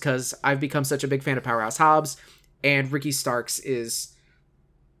Taz, just because I've become such a big fan of Powerhouse Hobbs, and Ricky Starks is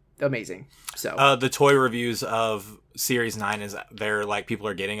amazing. So the toy reviews of Series 9 people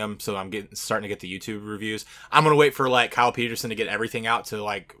are getting them, so I'm starting to get the YouTube reviews. I'm gonna wait for like Kyle Peterson to get everything out to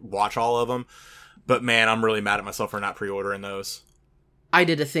like watch all of them. But man, I'm really mad at myself for not pre-ordering those. I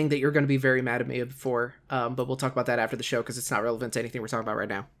did a thing that you're going to be very mad at me for, but we'll talk about that after the show because it's not relevant to anything we're talking about right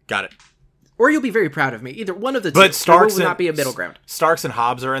now. Got it. Or you'll be very proud of me. Either one of the two. But Starks will not be a middle ground. Starks and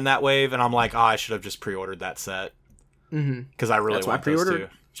Hobbs are in that wave, and I'm like, I should have just pre-ordered that set. Because I really want those two.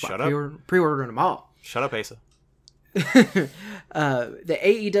 Shut up. Pre-ordering them all. Shut up, Asa. The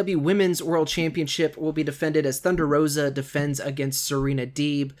AEW Women's World Championship will be defended as Thunder Rosa defends against Serena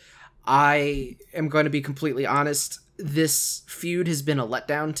Deeb. I am going to be completely honest. This feud has been a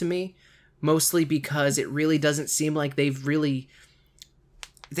letdown to me, mostly because it really doesn't seem like they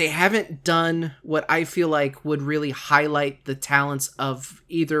haven't done what I feel like would really highlight the talents of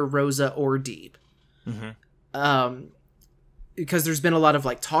either Rosa or Deeb. Mm-hmm. Because there's been a lot of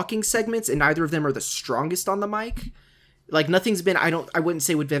like talking segments, and neither of them are the strongest on the mic. Like nothing's been, I wouldn't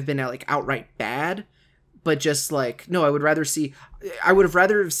say would have been like outright bad, but just like, no, I would have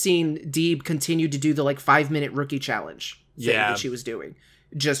rather seen Deeb continue to do the like 5-minute rookie challenge thing that she was doing.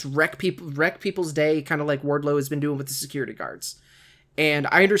 Just wreck people's day, kind of like Wardlow has been doing with the security guards. And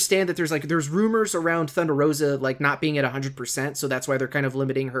I understand that there's rumors around Thunder Rosa like not being at 100%, so that's why they're kind of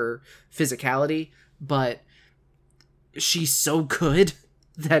limiting her physicality, but she's so good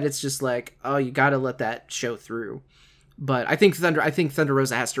that it's just like, oh, you gotta let that show through. But I think Thunder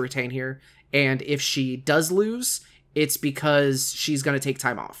Rosa has to retain here, and if she does lose, it's because she's gonna take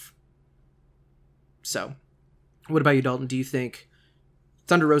time off. So, what about you, Dalton? Do you think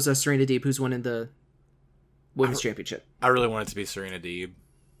Thunder Rosa, Serena Deeb, who's winning the Women's Championship? I really want it to be Serena Deeb.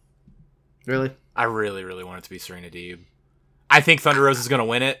 Really? I really, really want it to be Serena Deeb. I think Thunder Rosa is going to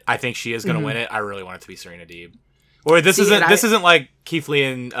win it. I think she is going to win it. I really want it to be Serena Deeb. Or this isn't like Keith Lee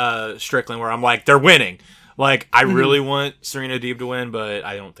and Strickland where I'm like, they're winning. Like, I really want Serena Deeb to win, but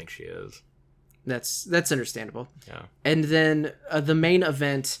I don't think she is. That's understandable. Yeah. And then the main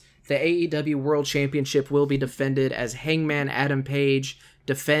event, the AEW World Championship, will be defended as Hangman Adam Page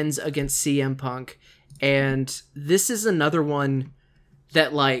defends against CM Punk. And this is another one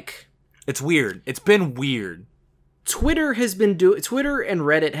that, like... It's weird. It's been weird. Twitter and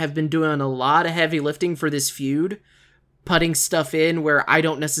Reddit have been doing a lot of heavy lifting for this feud, putting stuff in where I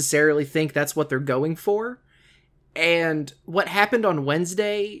don't necessarily think that's what they're going for. And what happened on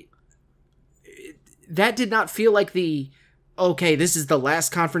Wednesday, that did not feel like this is the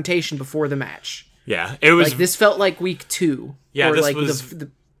last confrontation before the match. Yeah, it was... Like, this felt like week 2. Yeah, this like was...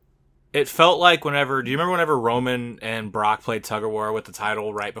 It felt like do you remember whenever Roman and Brock played tug of war with the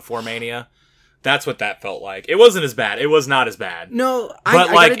title right before Mania? That's what that felt like. It wasn't as bad. It was not as bad. No, I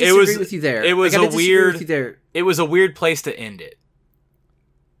gotta disagree with you there. It was a weird place to end it.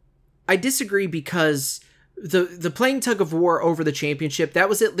 I disagree because the playing tug of war over the championship, that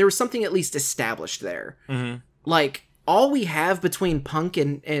was it. There was something at least established there. Mm-hmm. Like, all we have between Punk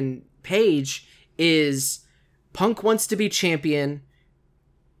and Page is Punk wants to be champion.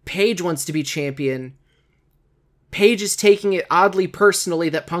 Page wants to be champion. Page is taking it oddly personally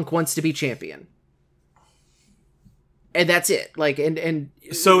that Punk wants to be champion. And that's it. Like,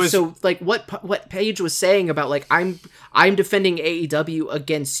 so like what Page was saying about like, I'm defending AEW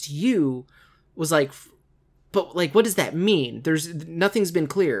against you was like, but like, what does that mean? Nothing's been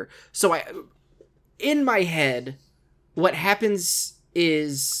clear. So in my head, what happens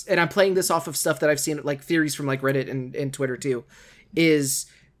is, and I'm playing this off of stuff that I've seen, like theories from like Reddit and Twitter too, is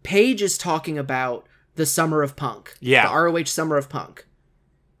Page is talking about the Summer of Punk. Yeah. The ROH Summer of Punk.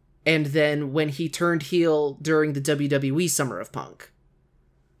 And then when he turned heel during the WWE Summer of Punk.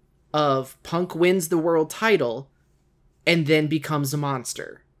 Of Punk wins the world title and then becomes a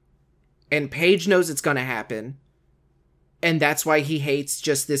monster. And Page knows it's gonna happen. And that's why he hates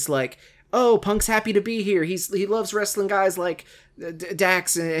just this like, oh, Punk's happy to be here. He loves wrestling guys like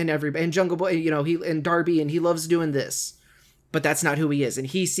Dax and Jungle Boy, and Darby, and he loves doing this. But that's not who he is, and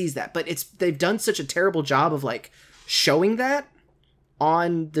he sees that. But they've done such a terrible job of like showing that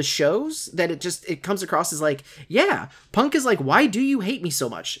on the shows that it comes across as like, yeah, Punk is like, why do you hate me so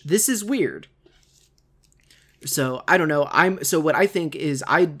much? This is weird. So I don't know. So what I think is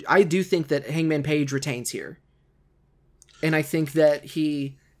I do think that Hangman Page retains here, and I think that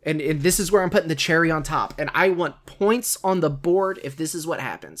he and this is where I'm putting the cherry on top, and I want points on the board if this is what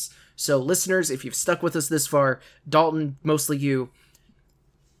happens. So, listeners, if you've stuck with us this far, Dalton, mostly you,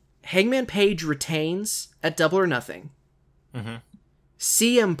 Hangman Page retains at Double or Nothing. Mm-hmm.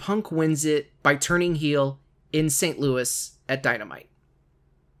 CM Punk wins it by turning heel in St. Louis at Dynamite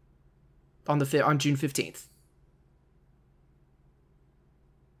on June 15th.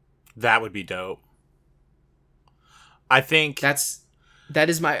 That would be dope. I think I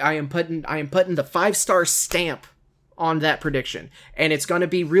am putting the 5-star stamp on that prediction, and it's going to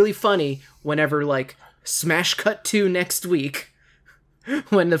be really funny whenever like Smash Cut 2 next week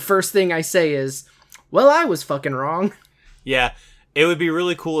when the first thing I say is, well, I was fucking wrong. Yeah, it would be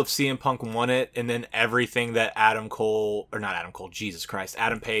really cool if CM Punk won it, and then everything that Adam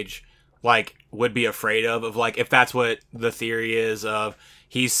Page like would be afraid of like, if that's what the theory is of,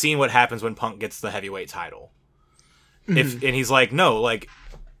 he's seen what happens when Punk gets the heavyweight title. Mm-hmm. And he's like, no, like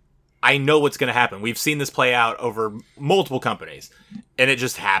I know what's going to happen. We've seen this play out over multiple companies, and it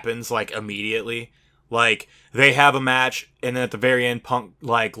just happens like immediately. Like they have a match, and then at the very end, Punk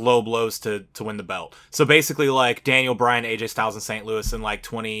like low blows to win the belt. So basically, like Daniel Bryan, AJ Styles in St. Louis in like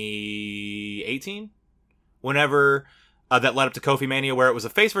 2018, whenever that led up to Kofi Mania, where it was a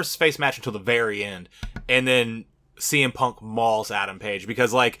face versus face match until the very end, and then CM Punk mauls Adam Page,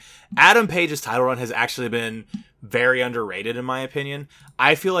 because like Adam Page's title run has actually been very underrated in my opinion.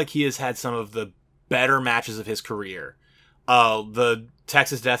 I feel like he has had some of the better matches of his career. The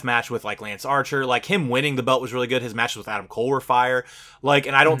Texas Death match with like Lance Archer, like him winning the belt was really good. His matches with Adam Cole were fire. Like,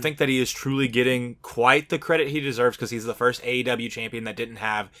 and I don't think that he is truly getting quite the credit he deserves, because he's the first AEW champion that didn't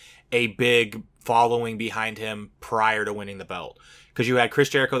have a big following behind him prior to winning the belt. Because you had Chris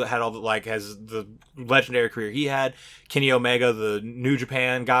Jericho that had all the, like, has the legendary career he had. Kenny Omega, the New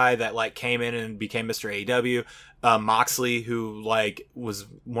Japan guy that like came in and became Mr. AEW. Moxley, who like was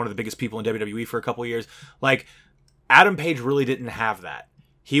one of the biggest people in WWE for a couple of years. Like, Adam Page really didn't have that.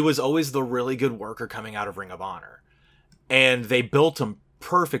 He was always the really good worker coming out of Ring of Honor. And they built him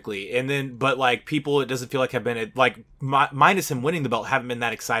perfectly. And then, but like people, it doesn't feel like have been, like, minus him winning the belt, haven't been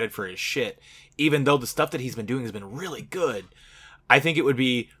that excited for his shit. Even though the stuff that he's been doing has been really good. I think it would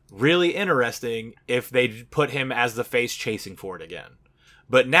be really interesting if they put him as the face chasing for it again.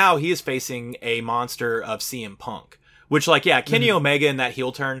 But now he is facing a monster of CM Punk. Which, like, yeah, Kenny Omega in that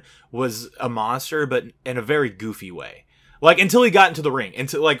heel turn was a monster, but in a very goofy way. Like, until he got into the ring.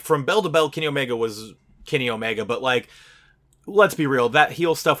 Until, like, from bell to bell, Kenny Omega was Kenny Omega. But, like, let's be real, that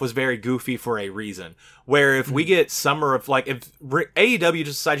heel stuff was very goofy for a reason. Where if we get Summer of, like, if AEW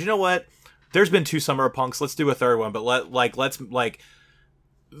just decides, you know what? There's been 2 Summer of Punks. Let's do a third one. But let's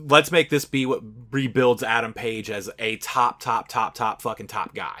make this be what rebuilds Adam Page as a top fucking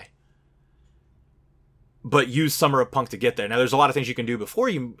top guy. But use Summer of Punk to get there. Now, there's a lot of things you can do before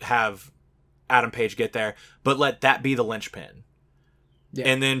you have Adam Page get there, but let that be the linchpin. Yeah.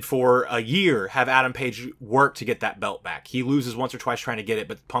 And then for a year, have Adam Page work to get that belt back. He loses once or twice trying to get it,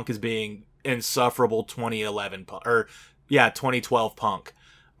 but Punk is being insufferable 2012 Punk.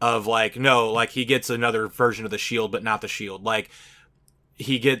 Of like, no, like he gets another version of the Shield, but not the Shield. Like,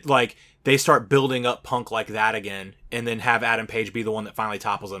 they start building up Punk like that again, and then have Adam Page be the one that finally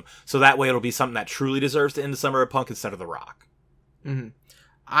topples him. So that way it'll be something that truly deserves to end the Summer of Punk instead of The Rock. Mm-hmm.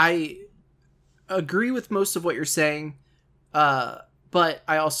 I agree with most of what you're saying, but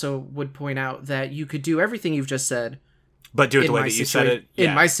I also would point out that you could do everything you've just said, but do it the way that you said it. Yeah.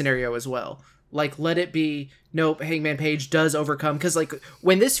 In my scenario as well. Like, let it be, nope, Hangman Page does overcome. Because, like,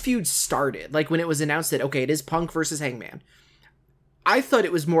 when this feud started, like, when it was announced that, okay, it is Punk versus Hangman, I thought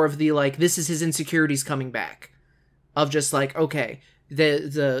it was more of the, like, this is his insecurities coming back. Of just, like, okay,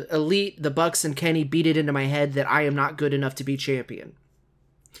 the Elite, the Bucks, and Kenny beat it into my head that I am not good enough to be champion.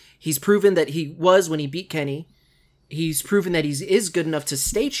 He's proven that he was when he beat Kenny. He's proven that he is good enough to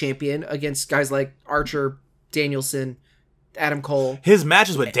stay champion against guys like Archer, Danielson, Adam Cole. His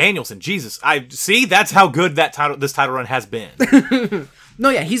matches with Danielson, Jesus. I see, that's how good this title run has been. No,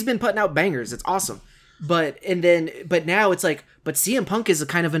 yeah, he's been putting out bangers. It's awesome. But now it's like, but CM Punk is a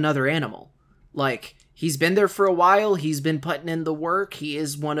kind of another animal. Like, he's been there for a while. He's been putting in the work. He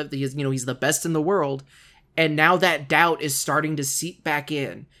is he's the best in the world. And now that doubt is starting to seep back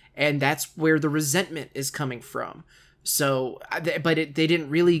in. And that's where the resentment is coming from. So, but they didn't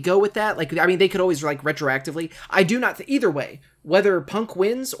really go with that. Like, I mean, they could always, like, retroactively. I do not, either way, whether Punk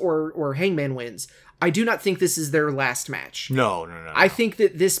wins or Hangman wins, I do not think this is their last match. No. I think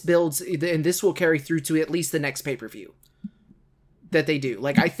that this builds, and this will carry through to at least the next pay-per-view that they do.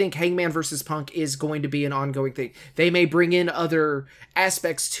 Like, I think Hangman versus Punk is going to be an ongoing thing. They may bring in other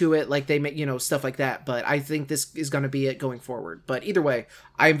aspects to it, like they may, stuff like that, but I think this is going to be it going forward. But either way,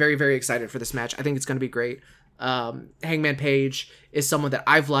 I'm very, very excited for this match. I think it's going to be great. Hangman Page is someone that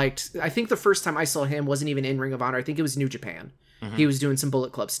I've liked. I think the first time I saw him wasn't even in Ring of Honor. I think it was New Japan. Mm-hmm. He was doing some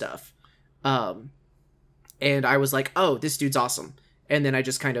Bullet Club stuff. And I was like, oh, this dude's awesome. And then I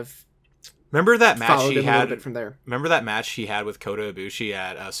just kind of remember that match he had bit from there. Remember that match he had with Kota Ibushi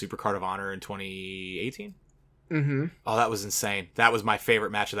at Supercard of Honor in 2018? Mm-hmm. Oh, that was insane. That was my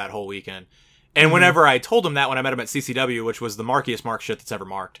favorite match of that whole weekend. And whenever I told him that when I met him at CCW, which was the markiest mark shit that's ever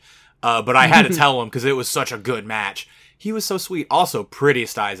marked, but I had to tell him because it was such a good match. He was so sweet. Also,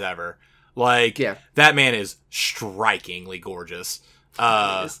 prettiest eyes ever. Like, yeah. That man is strikingly gorgeous.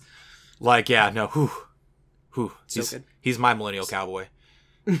 Like, yeah, no, whew. He's my millennial cowboy.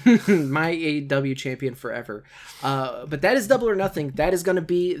 My AEW champion forever. But that is Double or Nothing. That is going to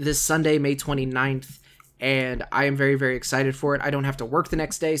be this Sunday, May 29th. And I am very, very excited for it. I don't have to work the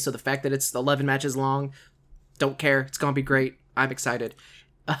next day, so the fact that it's 11 matches long, don't care. It's going to be great. I'm excited.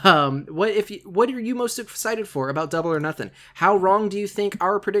 What are you most excited for about Double or Nothing? How wrong do you think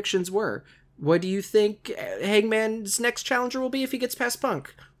our predictions were? What do you think Hangman's next challenger will be if he gets past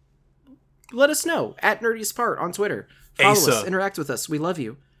Punk? Let us know at Nerdiest Part on Twitter. Follow us, interact with us. We love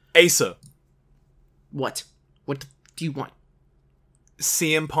you. Asa. What do you want?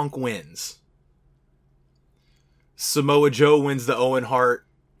 CM Punk wins. Samoa Joe wins the Owen Hart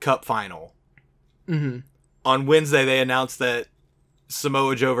Cup final. Mm-hmm. On Wednesday, they announced that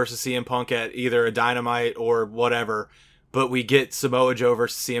Samoa Joe versus CM Punk at either a Dynamite or whatever, but we get Samoa Joe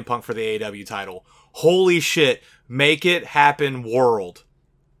versus CM Punk for the AEW title. Holy shit. Make it happen, world.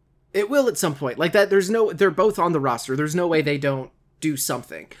 It will at some point. Like that, they're both on the roster. There's no way they don't do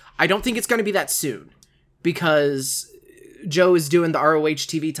something. I don't think it's going to be that soon because Joe is doing the ROH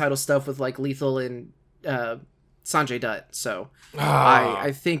TV title stuff with like Lethal and Sanjay Dutt. So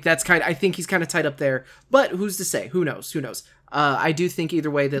I think I think he's kind of tied up there, but who's to say? Who knows? I do think either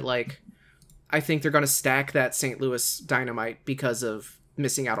way that like, I think they're going to stack that St. Louis Dynamite because of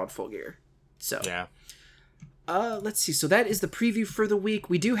missing out on Full Gear. So yeah. Let's see. So that is the preview for the week.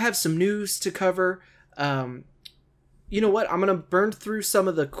 We do have some news to cover. You know what? I'm going to burn through some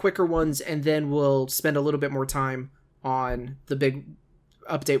of the quicker ones and then we'll spend a little bit more time on the big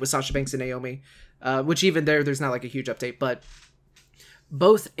update with Sasha Banks and Naomi, which even there's not like a huge update, but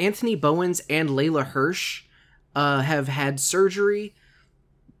both Anthony Bowens and Layla Hirsch have had surgery.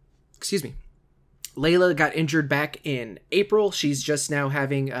 Excuse me. Layla got injured back in April. She's just now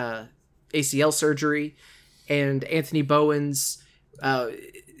having ACL surgery. And Anthony Bowens,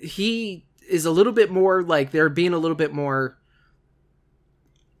 he is a little bit more like they're being a little bit more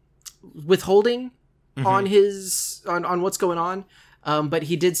withholding on his on what's going on. But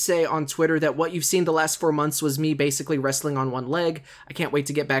he did say on Twitter that what you've seen the last 4 months was me basically wrestling on one leg. I can't wait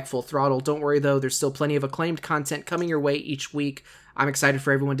to get back full throttle. Don't worry though, there's still plenty of acclaimed content coming your way each week. I'm excited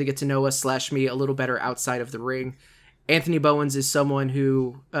for everyone to get to know us / me a little better outside of the ring. Anthony Bowens is someone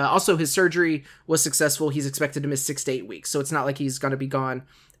who, also his surgery was successful. He's expected to miss 6 to 8 weeks. So it's not like he's going to be gone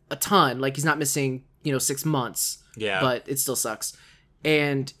a ton. Like he's not missing, 6 months. Yeah. But it still sucks.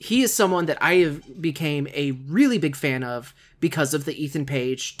 And he is someone that I have became a really big fan of because of the Ethan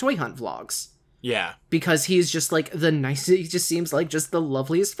Page Toy Hunt vlogs. Yeah. Because he's just like the nicest, he just seems like just the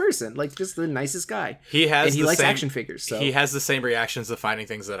loveliest person. Like just the nicest guy. He likes action figures. So he has the same reactions to finding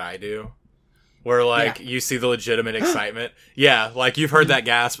things that I do. Where, you see the legitimate excitement. Yeah, like, you've heard that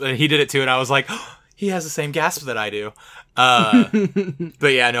gasp, and he did it too, and I was like, oh, he has the same gasp that I do.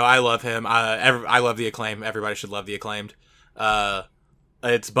 But yeah, no, I love him. I love the Acclaim. Everybody should love the Acclaimed.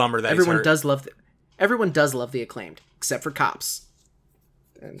 It's a bummer that everyone he's hurt. Everyone does love the Acclaimed, except for cops.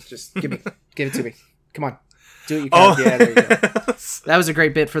 And just give it to me. Come on. Do what you can. Oh. Yeah, there you go. That was a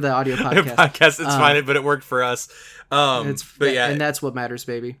great bit for the audio podcast. It's fine, but it worked for us. And that's what matters,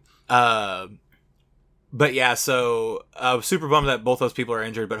 baby. But yeah, so super bummed that both those people are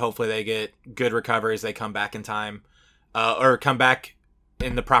injured, but hopefully they get good recoveries. They come back in time, or come back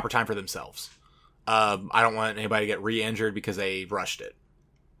in the proper time for themselves. I don't want anybody to get re-injured because they rushed it.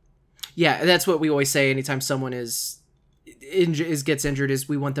 Yeah, that's what we always say. Anytime someone gets injured, is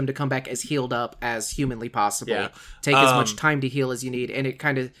we want them to come back as healed up as humanly possible. Yeah. Take as much time to heal as you need, and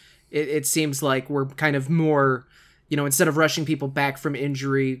it seems like we're kind of more, instead of rushing people back from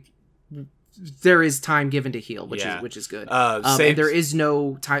injury, there is time given to heal, which is good. And there is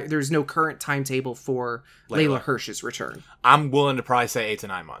no time. There's no current timetable for Layla Hirsch's return. I'm willing to probably say 8 to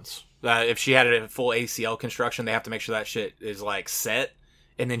 9 months. If she had a full ACL construction, they have to make sure that shit is set,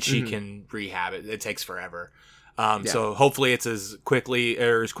 and then she can rehab it. It takes forever. So hopefully it's as quick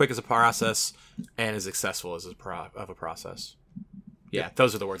as a process and as successful as a process. Yeah,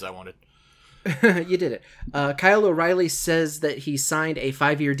 those are the words I wanted. You did it. Kyle O'Reilly says that he signed a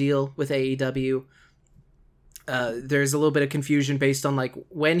 5-year deal with AEW. There's a little bit of confusion based on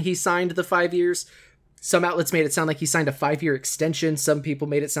when he signed the 5 years. Some outlets made it sound like he signed a 5-year extension. Some people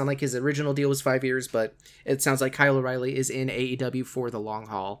made it sound like his original deal was 5 years, but it sounds like Kyle O'Reilly is in AEW for the long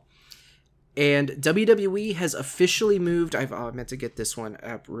haul. And WWE has officially moved. I meant to get this one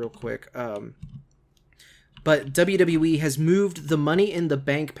up real quick. But WWE has moved the Money in the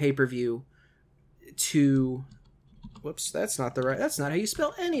Bank pay-per-view to, that's not how you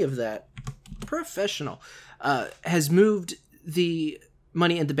spell any of that. Professional. Has moved the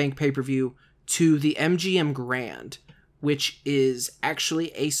Money in the Bank pay-per-view to the MGM Grand, which is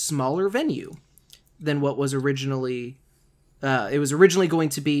actually a smaller venue than what was originally. It was originally going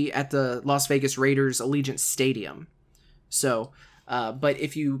to be at the Las Vegas Raiders Allegiant Stadium. So, but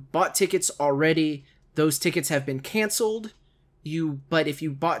if you bought tickets already, those tickets have been canceled. But if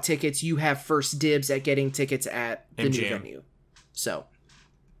you bought tickets, you have first dibs at getting tickets at the new venue. So,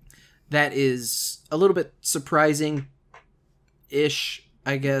 that is a little bit surprising-ish,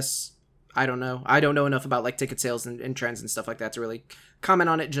 I guess. I don't know. I don't know enough about like ticket sales and trends and stuff like that to really comment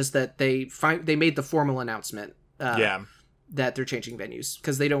on it. Just that they made the formal announcement that they're changing venues,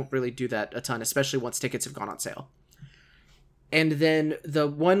 because they don't really do that a ton, especially once tickets have gone on sale. And then the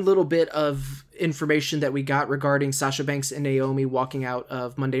one little bit of information that we got regarding Sasha Banks and Naomi walking out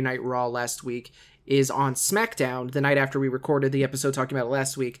of Monday Night Raw last week is on SmackDown, the night after we recorded the episode talking about it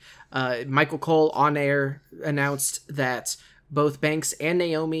last week. Michael Cole on air announced that both Banks and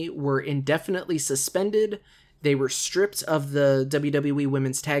Naomi were indefinitely suspended. They were stripped of the WWE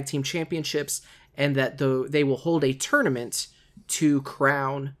Women's Tag Team Championships, and that they will hold a tournament to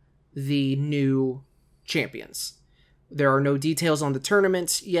crown the new champions. There are no details on the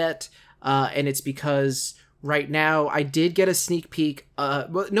tournament yet, and it's because right now I did get a sneak peek.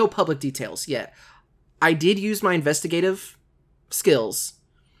 Well, no public details yet. I did use my investigative skills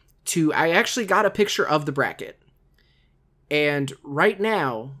I actually got a picture of the bracket. And right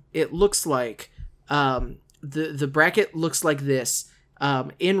now, it looks like the bracket looks like this.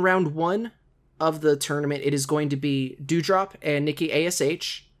 In round 1 of the tournament, it is going to be Doudrop and Nikki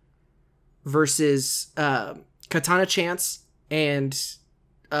ASH versus Katana Chance and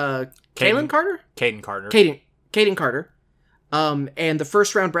Kaden Carter? Caden Carter. Caden Carter. And the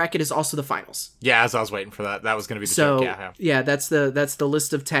first round bracket is also the finals. Yeah, as I was waiting for that. That was going to be the joke. Yeah, that's the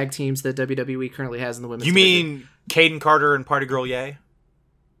list of tag teams that WWE currently has in the women's division. You mean Caden Carter and Party Girl Yay?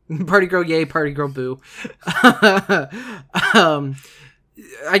 Party Girl Yay, Party Girl Boo.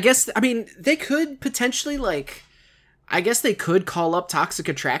 I guess, I mean, they could potentially, like, I guess they could call up Toxic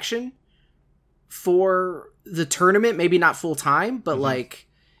Attraction for the tournament, maybe not full time, but like,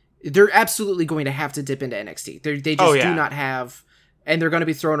 they're absolutely going to have to dip into NXT. They just do not have, and they're going to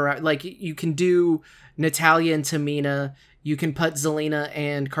be thrown around. Like, you can do Natalya and Tamina. You can put Zelina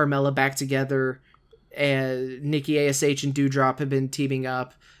and Carmella back together. And Nikki ASH and Doudrop have been teaming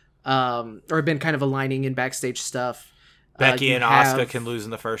up, or have been kind of aligning in backstage stuff. Becky and Asuka can lose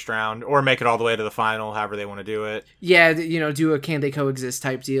in the first round, or make it all the way to the final, however they want to do it. Yeah, do a can they coexist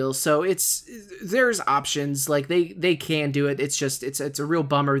type deal. So there's options. Like, they can do it. It's just it's a real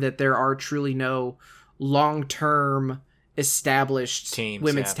bummer that there are truly no long-term established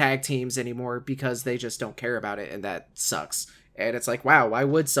women's tag teams anymore, because they just don't care about it, and that sucks. And it's like, wow, why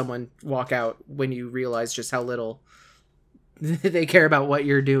would someone walk out when you realize just how little they care about what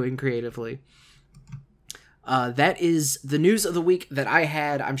you're doing creatively? That is the news of the week that I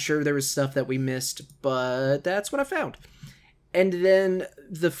had. I'm sure there was stuff that we missed, but that's what I found. And then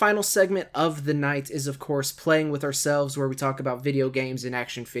the final segment of the night is, of course, Playing With Ourselves, where we talk about video games and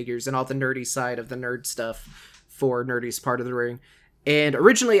action figures and all the nerdy side of the nerd stuff for Nerdy's Part of the Ring. And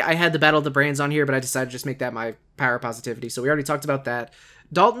originally I had the Battle of the Brands on here, but I decided to just make that my Power Positivity. So we already talked about that.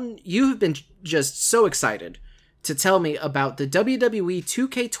 Dalton, you have been just so excited to tell me about the WWE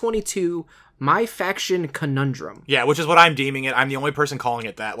 2K22 My Faction Conundrum. Yeah, which is what I'm deeming it. I'm the only person calling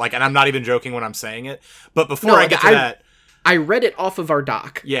it that. Like, and I'm not even joking when I'm saying it. But before I get to that, I read it off of our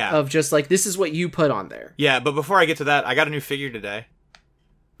doc. Yeah. Of just like, this is what you put on there. Yeah, but before I get to that, I got a new figure today.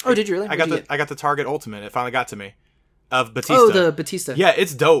 Oh, did you really? I got the Target Ultimate. It finally got to me. Of Batista. Oh, the Batista. Yeah,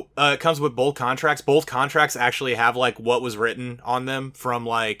 it's dope. It comes with both contracts. Both contracts actually have like what was written on them from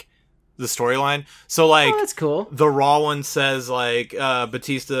like the storyline. So like, that's cool. The Raw one says like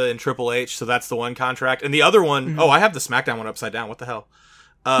Batista and Triple H, so that's the one contract. And the other one, I have the SmackDown one upside down. What the hell?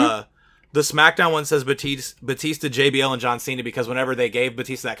 The SmackDown one says Batista, JBL, and John Cena, because whenever they gave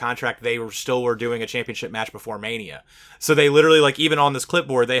Batista that contract, they were doing a championship match before Mania. So they literally, like, even on this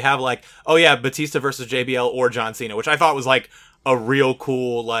clipboard, they have like, oh yeah, Batista versus JBL or John Cena, which I thought was like a real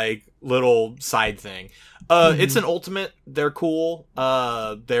cool, like, little side thing. It's an Ultimate. They're cool.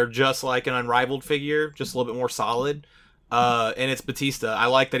 They're just like an Unrivaled figure, just a little bit more solid. And it's Batista. I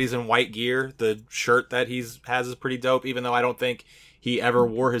like that he's in white gear. The shirt that has is pretty dope, even though I don't think he ever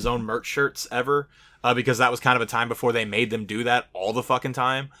wore his own merch shirts ever, because that was kind of a time before they made them do that all the fucking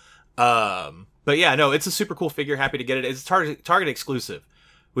time. But yeah, no, it's a super cool figure. Happy to get it. It's Target exclusive,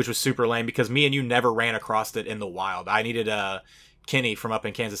 which was super lame because me and you never ran across it in the wild. I needed Kenny from up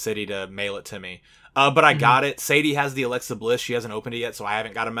in Kansas City to mail it to me. But I got it. Sadie has the Alexa Bliss. She hasn't opened it yet, so I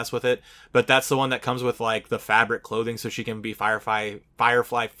haven't got to mess with it. But that's the one that comes with like the fabric clothing, so she can be Firefly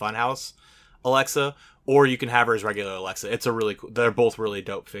Funhouse Alexa, or you can have her as regular Alexa. It's a really cool. They're both really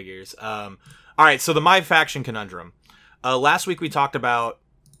dope figures. All right, so the My Faction Conundrum. Last week we talked about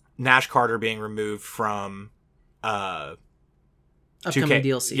Nash Carter being removed from upcoming 2K.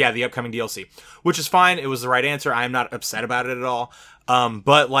 DLC. Yeah, the upcoming DLC, which is fine. It was the right answer. I am not upset about it at all.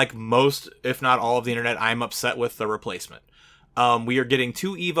 But like most, if not all of the internet, I'm upset with the replacement. we are getting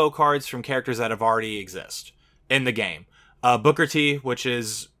 2 Evo cards from characters that have already exist in the game. Booker T, which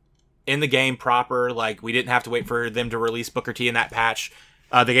is in the game proper. Like, we didn't have to wait for them to release Booker T in that patch.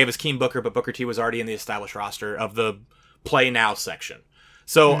 They gave us King Booker, but Booker T was already in the established roster of the Play Now section.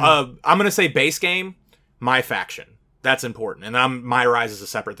 So I'm going to say base game, my faction. That's important. And my Rise is a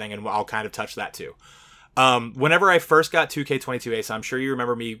separate thing, and I'll kind of touch that too. Whenever I first got 2K22 Ace, I'm sure you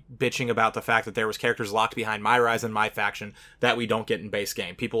remember me bitching about the fact that there was characters locked behind my Rise and my faction that we don't get in base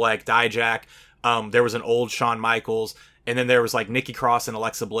game. People like Dijak, there was an old Shawn Michaels, and then there was like Nikki Cross and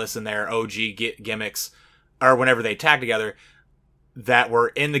Alexa Bliss in their OG gimmicks, or whenever they tagged together, that were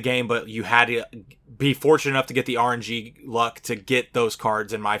in the game, but you had to be fortunate enough to get the RNG luck to get those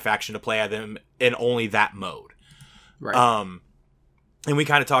cards in my faction to play them in only that mode. Right. And we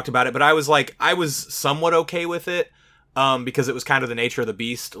kind of talked about it, but I was somewhat okay with it, because it was kind of the nature of the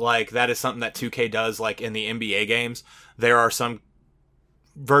beast. Like, that is something that 2K does, like in the NBA games. There are some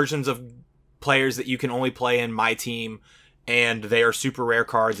versions of players that you can only play in my team, and they are super rare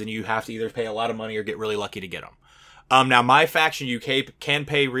cards, and you have to either pay a lot of money or get really lucky to get them. Now, my faction, you can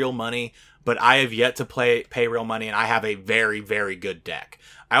pay real money, but I have yet to pay real money, and I have a very, very good deck.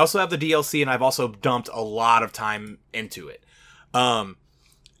 I also have the DLC, and I've also dumped a lot of time into it.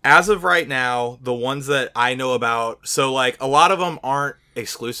 As of right now, the ones that I know about, so like a lot of them aren't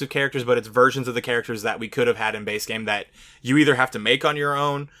exclusive characters, but it's versions of the characters that we could have had in base game that you either have to make on your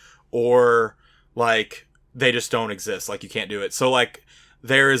own, or like they just don't exist. Like, you can't do it. So like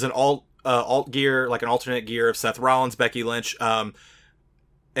there is an alt gear, like an alternate gear of Seth Rollins, Becky Lynch, and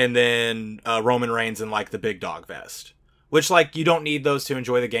then Roman Reigns in like the big dog vest. Which, like, you don't need those to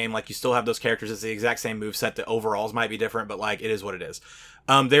enjoy the game. Like, you still have those characters. It's the exact same moveset. The overalls might be different, but, like, it is what it is.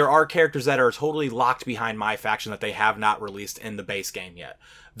 There are characters that are totally locked behind my faction that they have not released in the base game yet.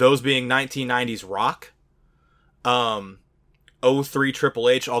 Those being 1990s Rock, 03 Triple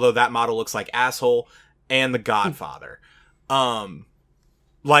H, although that model looks like asshole, and the Godfather.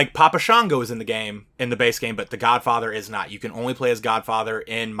 Like, Papa Shango is in the game, in the base game, but the Godfather is not. You can only play as Godfather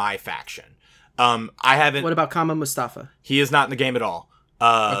in my faction. I haven't... What about Kama Mustafa? He is not in the game at all.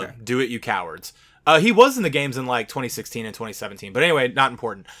 Okay. Do it, you cowards. He was in the games in like 2016 and 2017, but anyway, not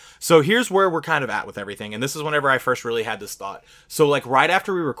important. So here's where we're kind of at with everything, and this is whenever I first really had this thought. So like right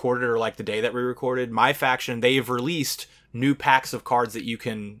after we recorded, or like the day that we recorded, my faction, they've released new packs of cards that you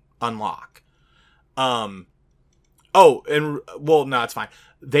can unlock. No, it's fine.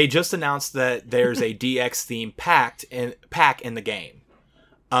 They just announced that there's a DX theme pack in the game.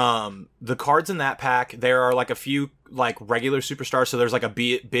 The cards in that pack, there are like a few like regular superstars. So there's like a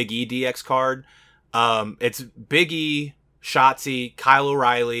Big E DX card. It's Big E, Shotzi, Kyle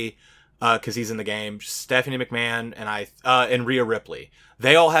O'Reilly, cause he's in the game, Stephanie McMahon, and Rhea Ripley.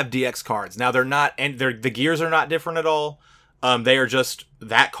 They all have DX cards. Now they're not, and the gears are not different at all. They are just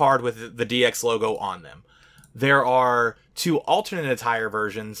that card with the DX logo on them. There are 2 alternate attire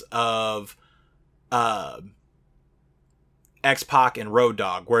versions of, X-Pac and Road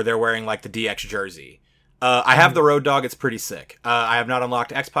Dogg, where they're wearing like the DX jersey. I have the Road Dogg. It's pretty sick. I have not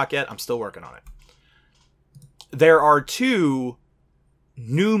unlocked X-Pac yet. I'm still working on it. There are 2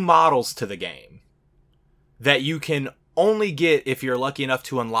 new models to the game that you can only get if you're lucky enough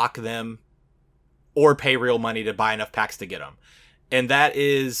to unlock them or pay real money to buy enough packs to get them. And that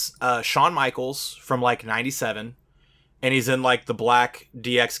is Shawn Michaels from like 97. And he's in like the black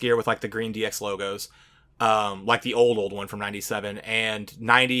DX gear with like the green DX logos. Like the old one from 97, and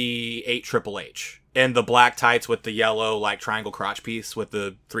 98 Triple H, and the black tights with the yellow like triangle crotch piece with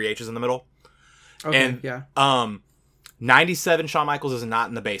the 3 H's in the middle. Okay, and yeah. 97 Shawn Michaels is not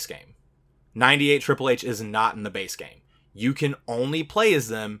in the base game. 98 Triple H is not in the base game. You can only play as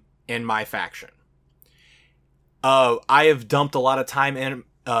them in my faction. I have dumped a lot of time and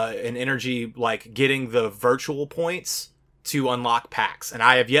energy like getting the virtual points to unlock packs, and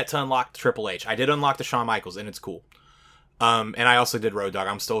I have yet to unlock Triple H. I did unlock the Shawn Michaels, and it's cool. And I also did Road Dogg.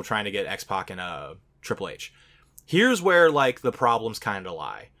 I'm still trying to get X-Pac and Triple H. Here's where like the problems kind of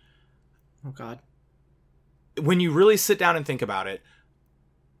lie. Oh God. When you really sit down and think about it,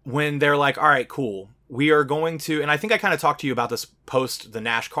 when they're like, all right, cool, we are going to, and I think I kind of talked to you about this post the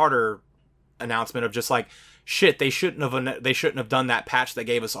Nash Carter announcement of just like, shit, they shouldn't have done that patch that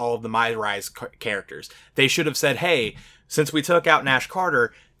gave us all of the My Rise characters. They should have said, hey, since we took out Nash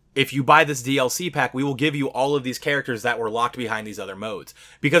Carter, if you buy this DLC pack, we will give you all of these characters that were locked behind these other modes.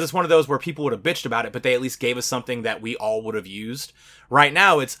 Because it's one of those where people would have bitched about it, but they at least gave us something that we all would have used. Right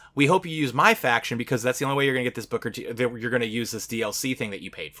now, it's, we hope you use my faction because that's the only way you're going to get this Booker T, you're going to use this DLC thing that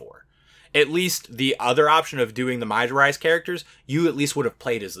you paid for. At least the other option of doing the My Rise characters, you at least would have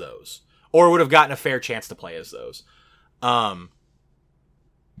played as those. Or would have gotten a fair chance to play as those. So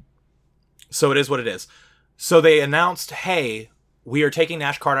it is what it is. So they announced, hey, we are taking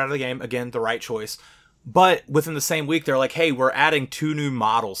Nash Card out of the game. Again, the right choice. But within the same week, they're like, hey, we're adding 2 new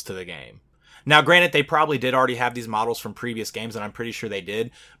models to the game. Now, granted, they probably did already have these models from previous games, and I'm pretty sure they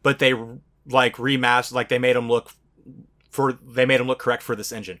did. But they like remastered, like they made them look correct for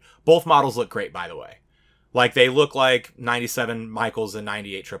this engine. Both models look great, by the way. Like they look like 97 Michaels and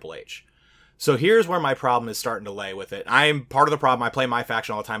 98 Triple H. So here's where my problem is starting to lay with it. I am part of the problem. I play my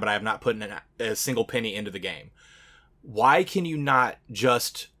faction all the time, but I have not put in a single penny into the game. Why can you not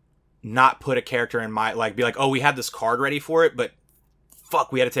just not put a character in my, like, be like, oh, we had this card ready for it, but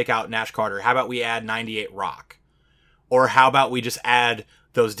fuck, we had to take out Nash Carter. How about we add 98 Rock? Or how about we just add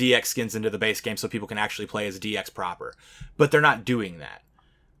those DX skins into the base game so people can actually play as DX proper? But they're not doing that.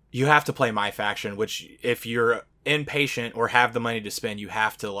 You have to play my faction, which if you're impatient or have the money to spend, you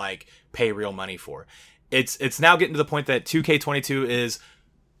have to like pay real money for. It's now getting to the point that 2K22 is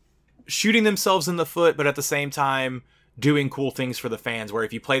shooting themselves in the foot, but at the same time doing cool things for the fans, where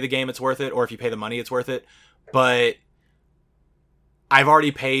if you play the game, it's worth it, or if you pay the money, it's worth it. But I've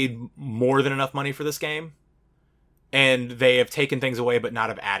already paid more than enough money for this game, and they have taken things away but not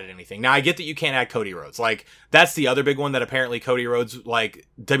have added anything. Now, I get that you can't add Cody Rhodes. Like, that's the other big one, that apparently Cody Rhodes, like,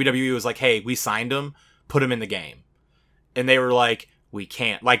 WWE was like, hey, we signed him, put him in the game. And they were like, we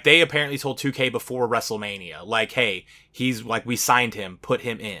can't. Like, they apparently told 2K before WrestleMania, like, hey, he's, like, we signed him, put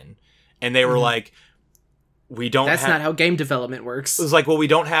him in. And they were like, we don't That's not how game development works. It was like, well, we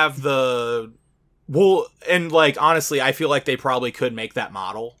don't have the... Well, and, like, honestly, I feel like they probably could make that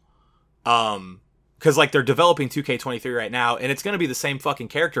model. Because, like, they're developing 2K23 right now, and it's going to be the same fucking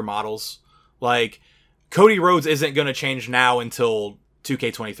character models. Like, Cody Rhodes isn't going to change now until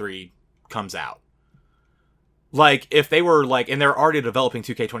 2K23 comes out. Like, if they were, like, and they're already developing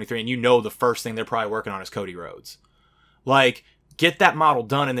 2K23, and you know the first thing they're probably working on is Cody Rhodes. Like, get that model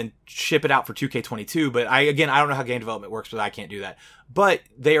done and then ship it out for 2K22. But, I don't know how game development works, but I can't do that. But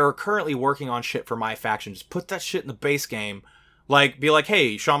they are currently working on shit for my faction. Just put that shit in the base game. Like, be like,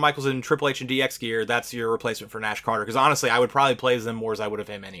 hey, Shawn Michaels in Triple H and DX gear, that's your replacement for Nash Carter. Because honestly, I would probably play as them more as I would of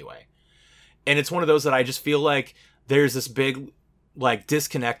him anyway. And it's one of those that I just feel like there's this big, like,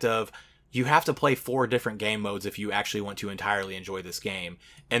 disconnect of, you have to play 4 different game modes if you actually want to entirely enjoy this game.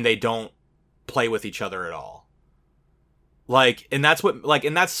 And they don't play with each other at all. Like, and that's what, like,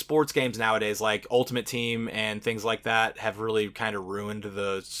 and that's sports games nowadays, like Ultimate Team and things like that have really kind of ruined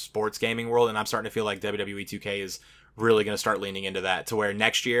the sports gaming world. And I'm starting to feel like WWE 2K is really going to start leaning into that, to where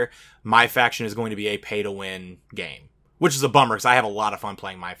next year my faction is going to be a pay to win game, which is a bummer because I have a lot of fun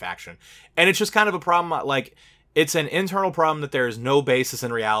playing my faction. And it's just kind of a problem. Like, it's an internal problem that there is no basis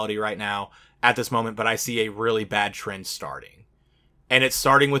in reality right now at this moment, but I see a really bad trend starting. And it's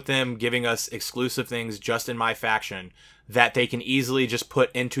starting with them giving us exclusive things just in my faction that they can easily just put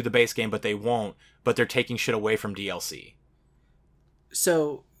into the base game, but they won't, but they're taking shit away from DLC.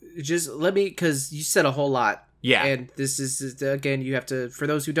 So just let me, because you said a whole lot. Yeah. And this is, again, you have to, for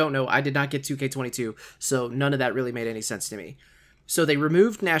those who don't know, I did not get 2K22, so none of that really made any sense to me. So they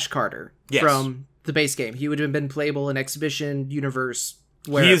removed Nash Carter from the base game. He would have been playable in Exhibition, Universe,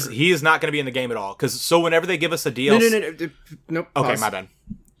 wherever. He is not going to be in the game at all. Because so whenever they give us a DLC... Nope. Okay, pause. my bad.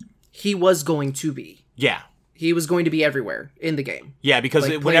 He was going to be. Yeah. He was going to be everywhere in the game. Yeah, because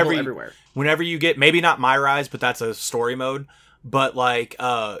like, whenever you get, maybe not My Rise, but that's a story mode, but like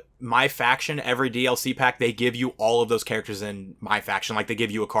my faction, every DLC pack, they give you all of those characters in my faction. Like, they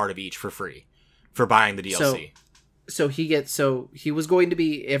give you a card of each for free for buying the DLC. So he was going to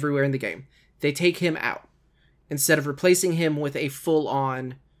be everywhere in the game. They take him out. Instead of replacing him with a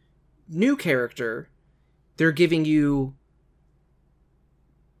full-on new character, they're giving you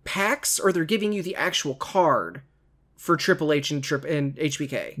packs, or they're giving you the actual card for Triple H and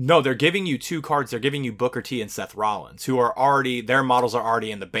HBK. No, they're giving you 2 cards. They're giving you Booker T and Seth Rollins, who are already, their models are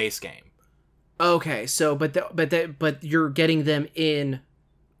already in the base game. Okay, so but you're getting them in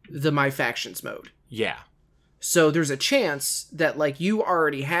the My Factions mode. Yeah. So there's a chance that, like, you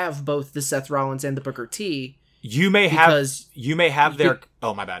already have both the Seth Rollins and the Booker T. You may have their...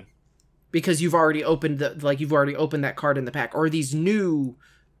 Oh, my bad. Because you've already opened that card in the pack. Or these new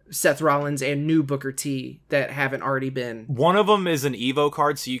Seth Rollins and new Booker T that haven't already been. One of them is an Evo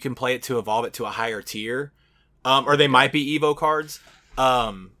card, so you can play it to evolve it to a higher tier. Or they might be Evo cards.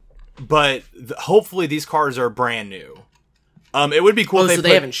 But hopefully these cards are brand new. It would be cool if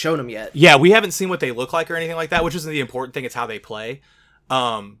they haven't shown them yet. Yeah, we haven't seen what they look like or anything like that, which isn't the important thing. It's how they play.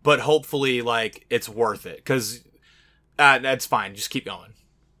 But hopefully, like, it's worth it. Because that's fine. Just keep going.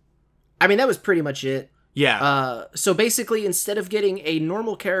 I mean, that was pretty much it. Yeah. So basically, instead of getting a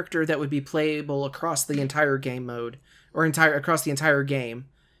normal character that would be playable across the entire game mode, or across the entire game,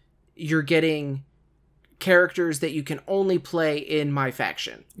 you're getting characters that you can only play in my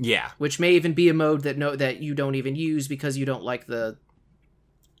faction. Yeah. Which may even be a mode that you don't even use because you don't like the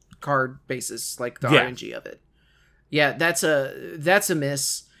card basis, like the RNG of it. Yeah, that's a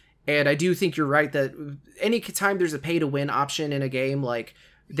miss. And I do think you're right that any time there's a pay to win option in a game, like,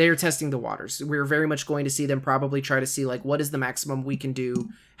 they're testing the waters. We're very much going to see them probably try to see, like, what is the maximum we can do?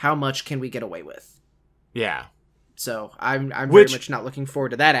 How much can we get away with? Yeah. So I'm very much not looking forward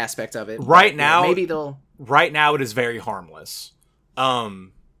to that aspect of it. Right now, maybe they'll. Right now, it is very harmless,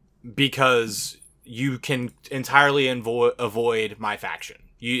 because you can entirely avoid my faction.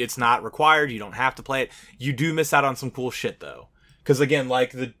 It's not required. You don't have to play it. You do miss out on some cool shit though, because again,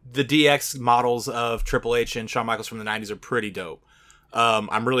 like the DX models of Triple H and Shawn Michaels from the '90s are pretty dope.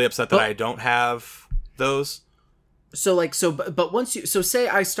 I'm really upset that I don't have those. But once say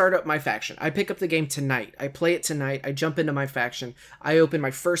I start up my faction, I pick up the game tonight, I play it tonight, I jump into my faction, I open my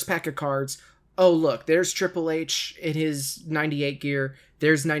first pack of cards. Oh, look, there's Triple H in his 98 gear.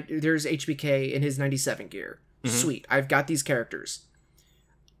 There's HBK in his 97 gear. Mm-hmm. Sweet. I've got these characters.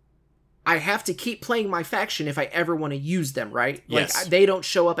 I have to keep playing my faction if I ever want to use them, right? Yes. Like, they don't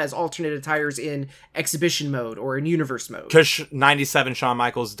show up as alternate attires in exhibition mode or in universe mode. Because 97 Shawn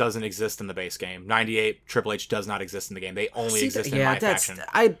Michaels doesn't exist in the base game. 98 Triple H does not exist in the game. They only exist in my faction.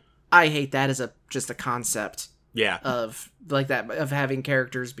 I hate that as just a concept. Yeah. Of like that, of having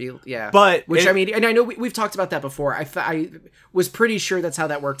characters be, yeah. But which I mean, and I know we've talked about that before. I was pretty sure that's how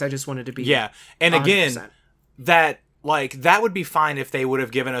that worked. I just wanted to be, yeah. And 100%. Again, that would be fine if they would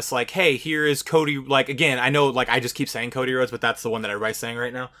have given us like, hey, here is Cody. Like, again, I know, like, I just keep saying Cody Rhodes, but that's the one that everybody's saying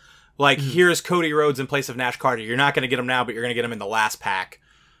right now. Like, here's Cody Rhodes in place of Nash Carter. You're not going to get him now, but you're going to get him in the last pack.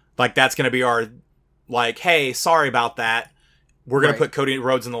 Like, that's going to be our, like, hey, sorry about that. We're going to put Cody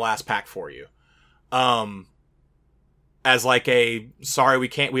Rhodes in the last pack for you. As like sorry,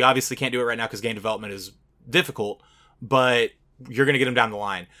 we obviously can't do it right now because game development is difficult, but you're going to get him down the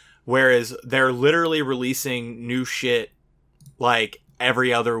line. Whereas they're literally releasing new shit like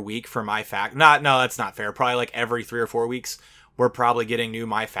every other week for my fact. No, that's not fair. Probably like every 3 or 4 weeks, we're probably getting new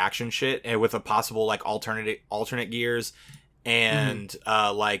my faction shit, and with a possible like alternate gears and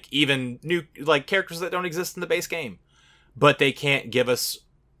like even new like characters that don't exist in the base game. But they can't give us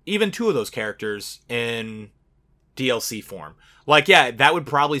even 2 of those characters in DLC form. Like, yeah, that would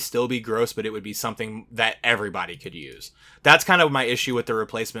probably still be gross, but it would be something that everybody could use. That's kind of my issue with the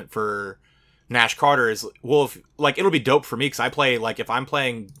replacement for Nash Carter is, well, if, like, it'll be dope for me because I play, like, if I'm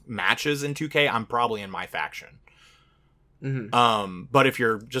playing matches in 2K, I'm probably in my faction. Mm-hmm. But if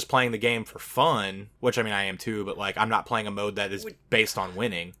you're just playing the game for fun, which, I mean, I am too, but, like, I'm not playing a mode that is based on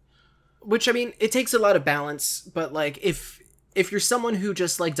winning. Which, I mean, it takes a lot of balance, but, like, if you're someone who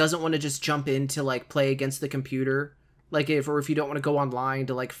just, like, doesn't want to just jump in to, like, play against the computer, like, if you don't want to go online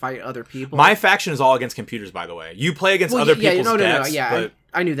to, like, fight other people. My faction is all against computers, by the way. You play against other people's decks. No, yeah, but...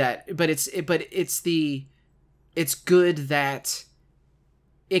 I knew that, but it's good that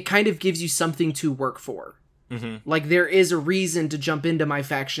it kind of gives you something to work for. Mm-hmm. Like, there is a reason to jump into my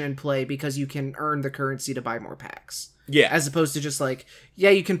faction and play because you can earn the currency to buy more packs. Yeah. As opposed to just like, yeah,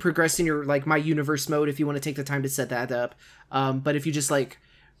 you can progress in your, like, my universe mode if you want to take the time to set that up. But if you just, like,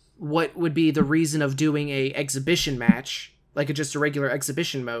 what would be the reason of doing a exhibition match, like just a regular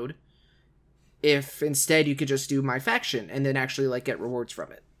exhibition mode, if instead you could just do my faction and then actually, like, get rewards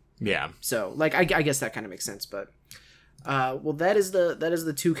from it. Yeah. So, like, I guess that kind of makes sense, but well, that is the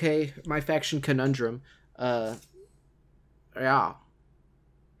 2K my faction conundrum. Yeah.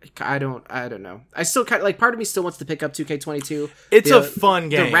 I don't know. I still kind of, like, part of me still wants to pick up 2K22. It's a fun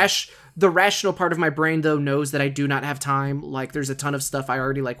game. The rational part of my brain, though, knows that I do not have time. Like, there's a ton of stuff I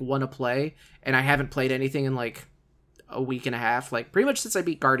already, like, want to play, and I haven't played anything in, like, a week and a half. Like, pretty much since I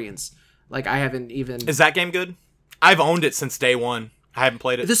beat Guardians. Like, I haven't even... Is that game good? I've owned it since day one. I haven't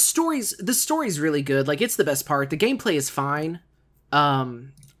played it. The story's really good. Like, it's the best part. The gameplay is fine.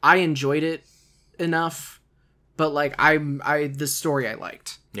 I enjoyed it enough, but, like, the story I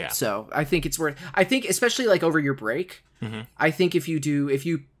liked. Yeah. So I think it's worth. I think especially, like, over your break. Mm-hmm. I think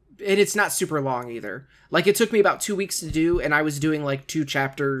and it's not super long either. Like, it took me about 2 weeks to do, and I was doing, like, 2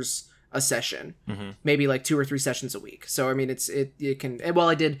 chapters a session, maybe like 2 or 3 sessions a week. So I mean, it can. Well,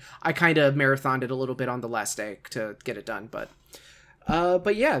 I kind of marathoned it a little bit on the last day to get it done, but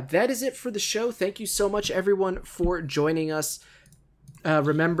yeah, that is it for the show. Thank you so much, everyone, for joining us.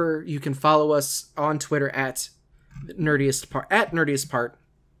 Remember, you can follow us on Twitter at nerdiest part.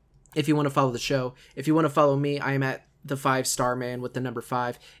 If you want to follow the show, if you want to follow me, I am at the 5-star man with the number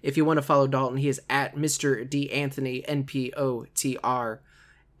 5. If you want to follow Dalton, he is at Mr. D Anthony NPOTR.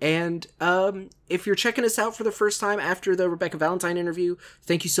 And if you're checking us out for the first time after the Rebecca Valentine interview,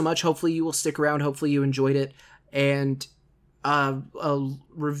 thank you so much. Hopefully you will stick around. Hopefully you enjoyed it. And a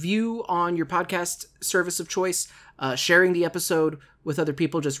review on your podcast service of choice, sharing the episode with other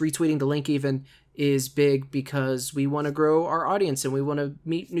people, just retweeting the link even, is big because we want to grow our audience and we want to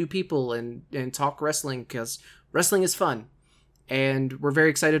meet new people and talk wrestling because wrestling is fun. And we're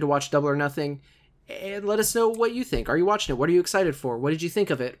very excited to watch Double or Nothing. And let us know what you think. Are you watching it? What are you excited for? What did you think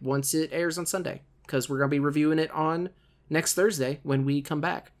of it once it airs on Sunday? Because we're going to be reviewing it on next Thursday when we come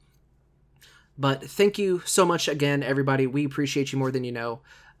back. But thank you so much again, everybody. We appreciate you more than you know.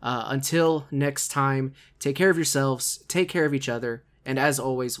 Until next time, take care of yourselves, take care of each other, and as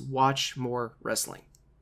always, watch more wrestling.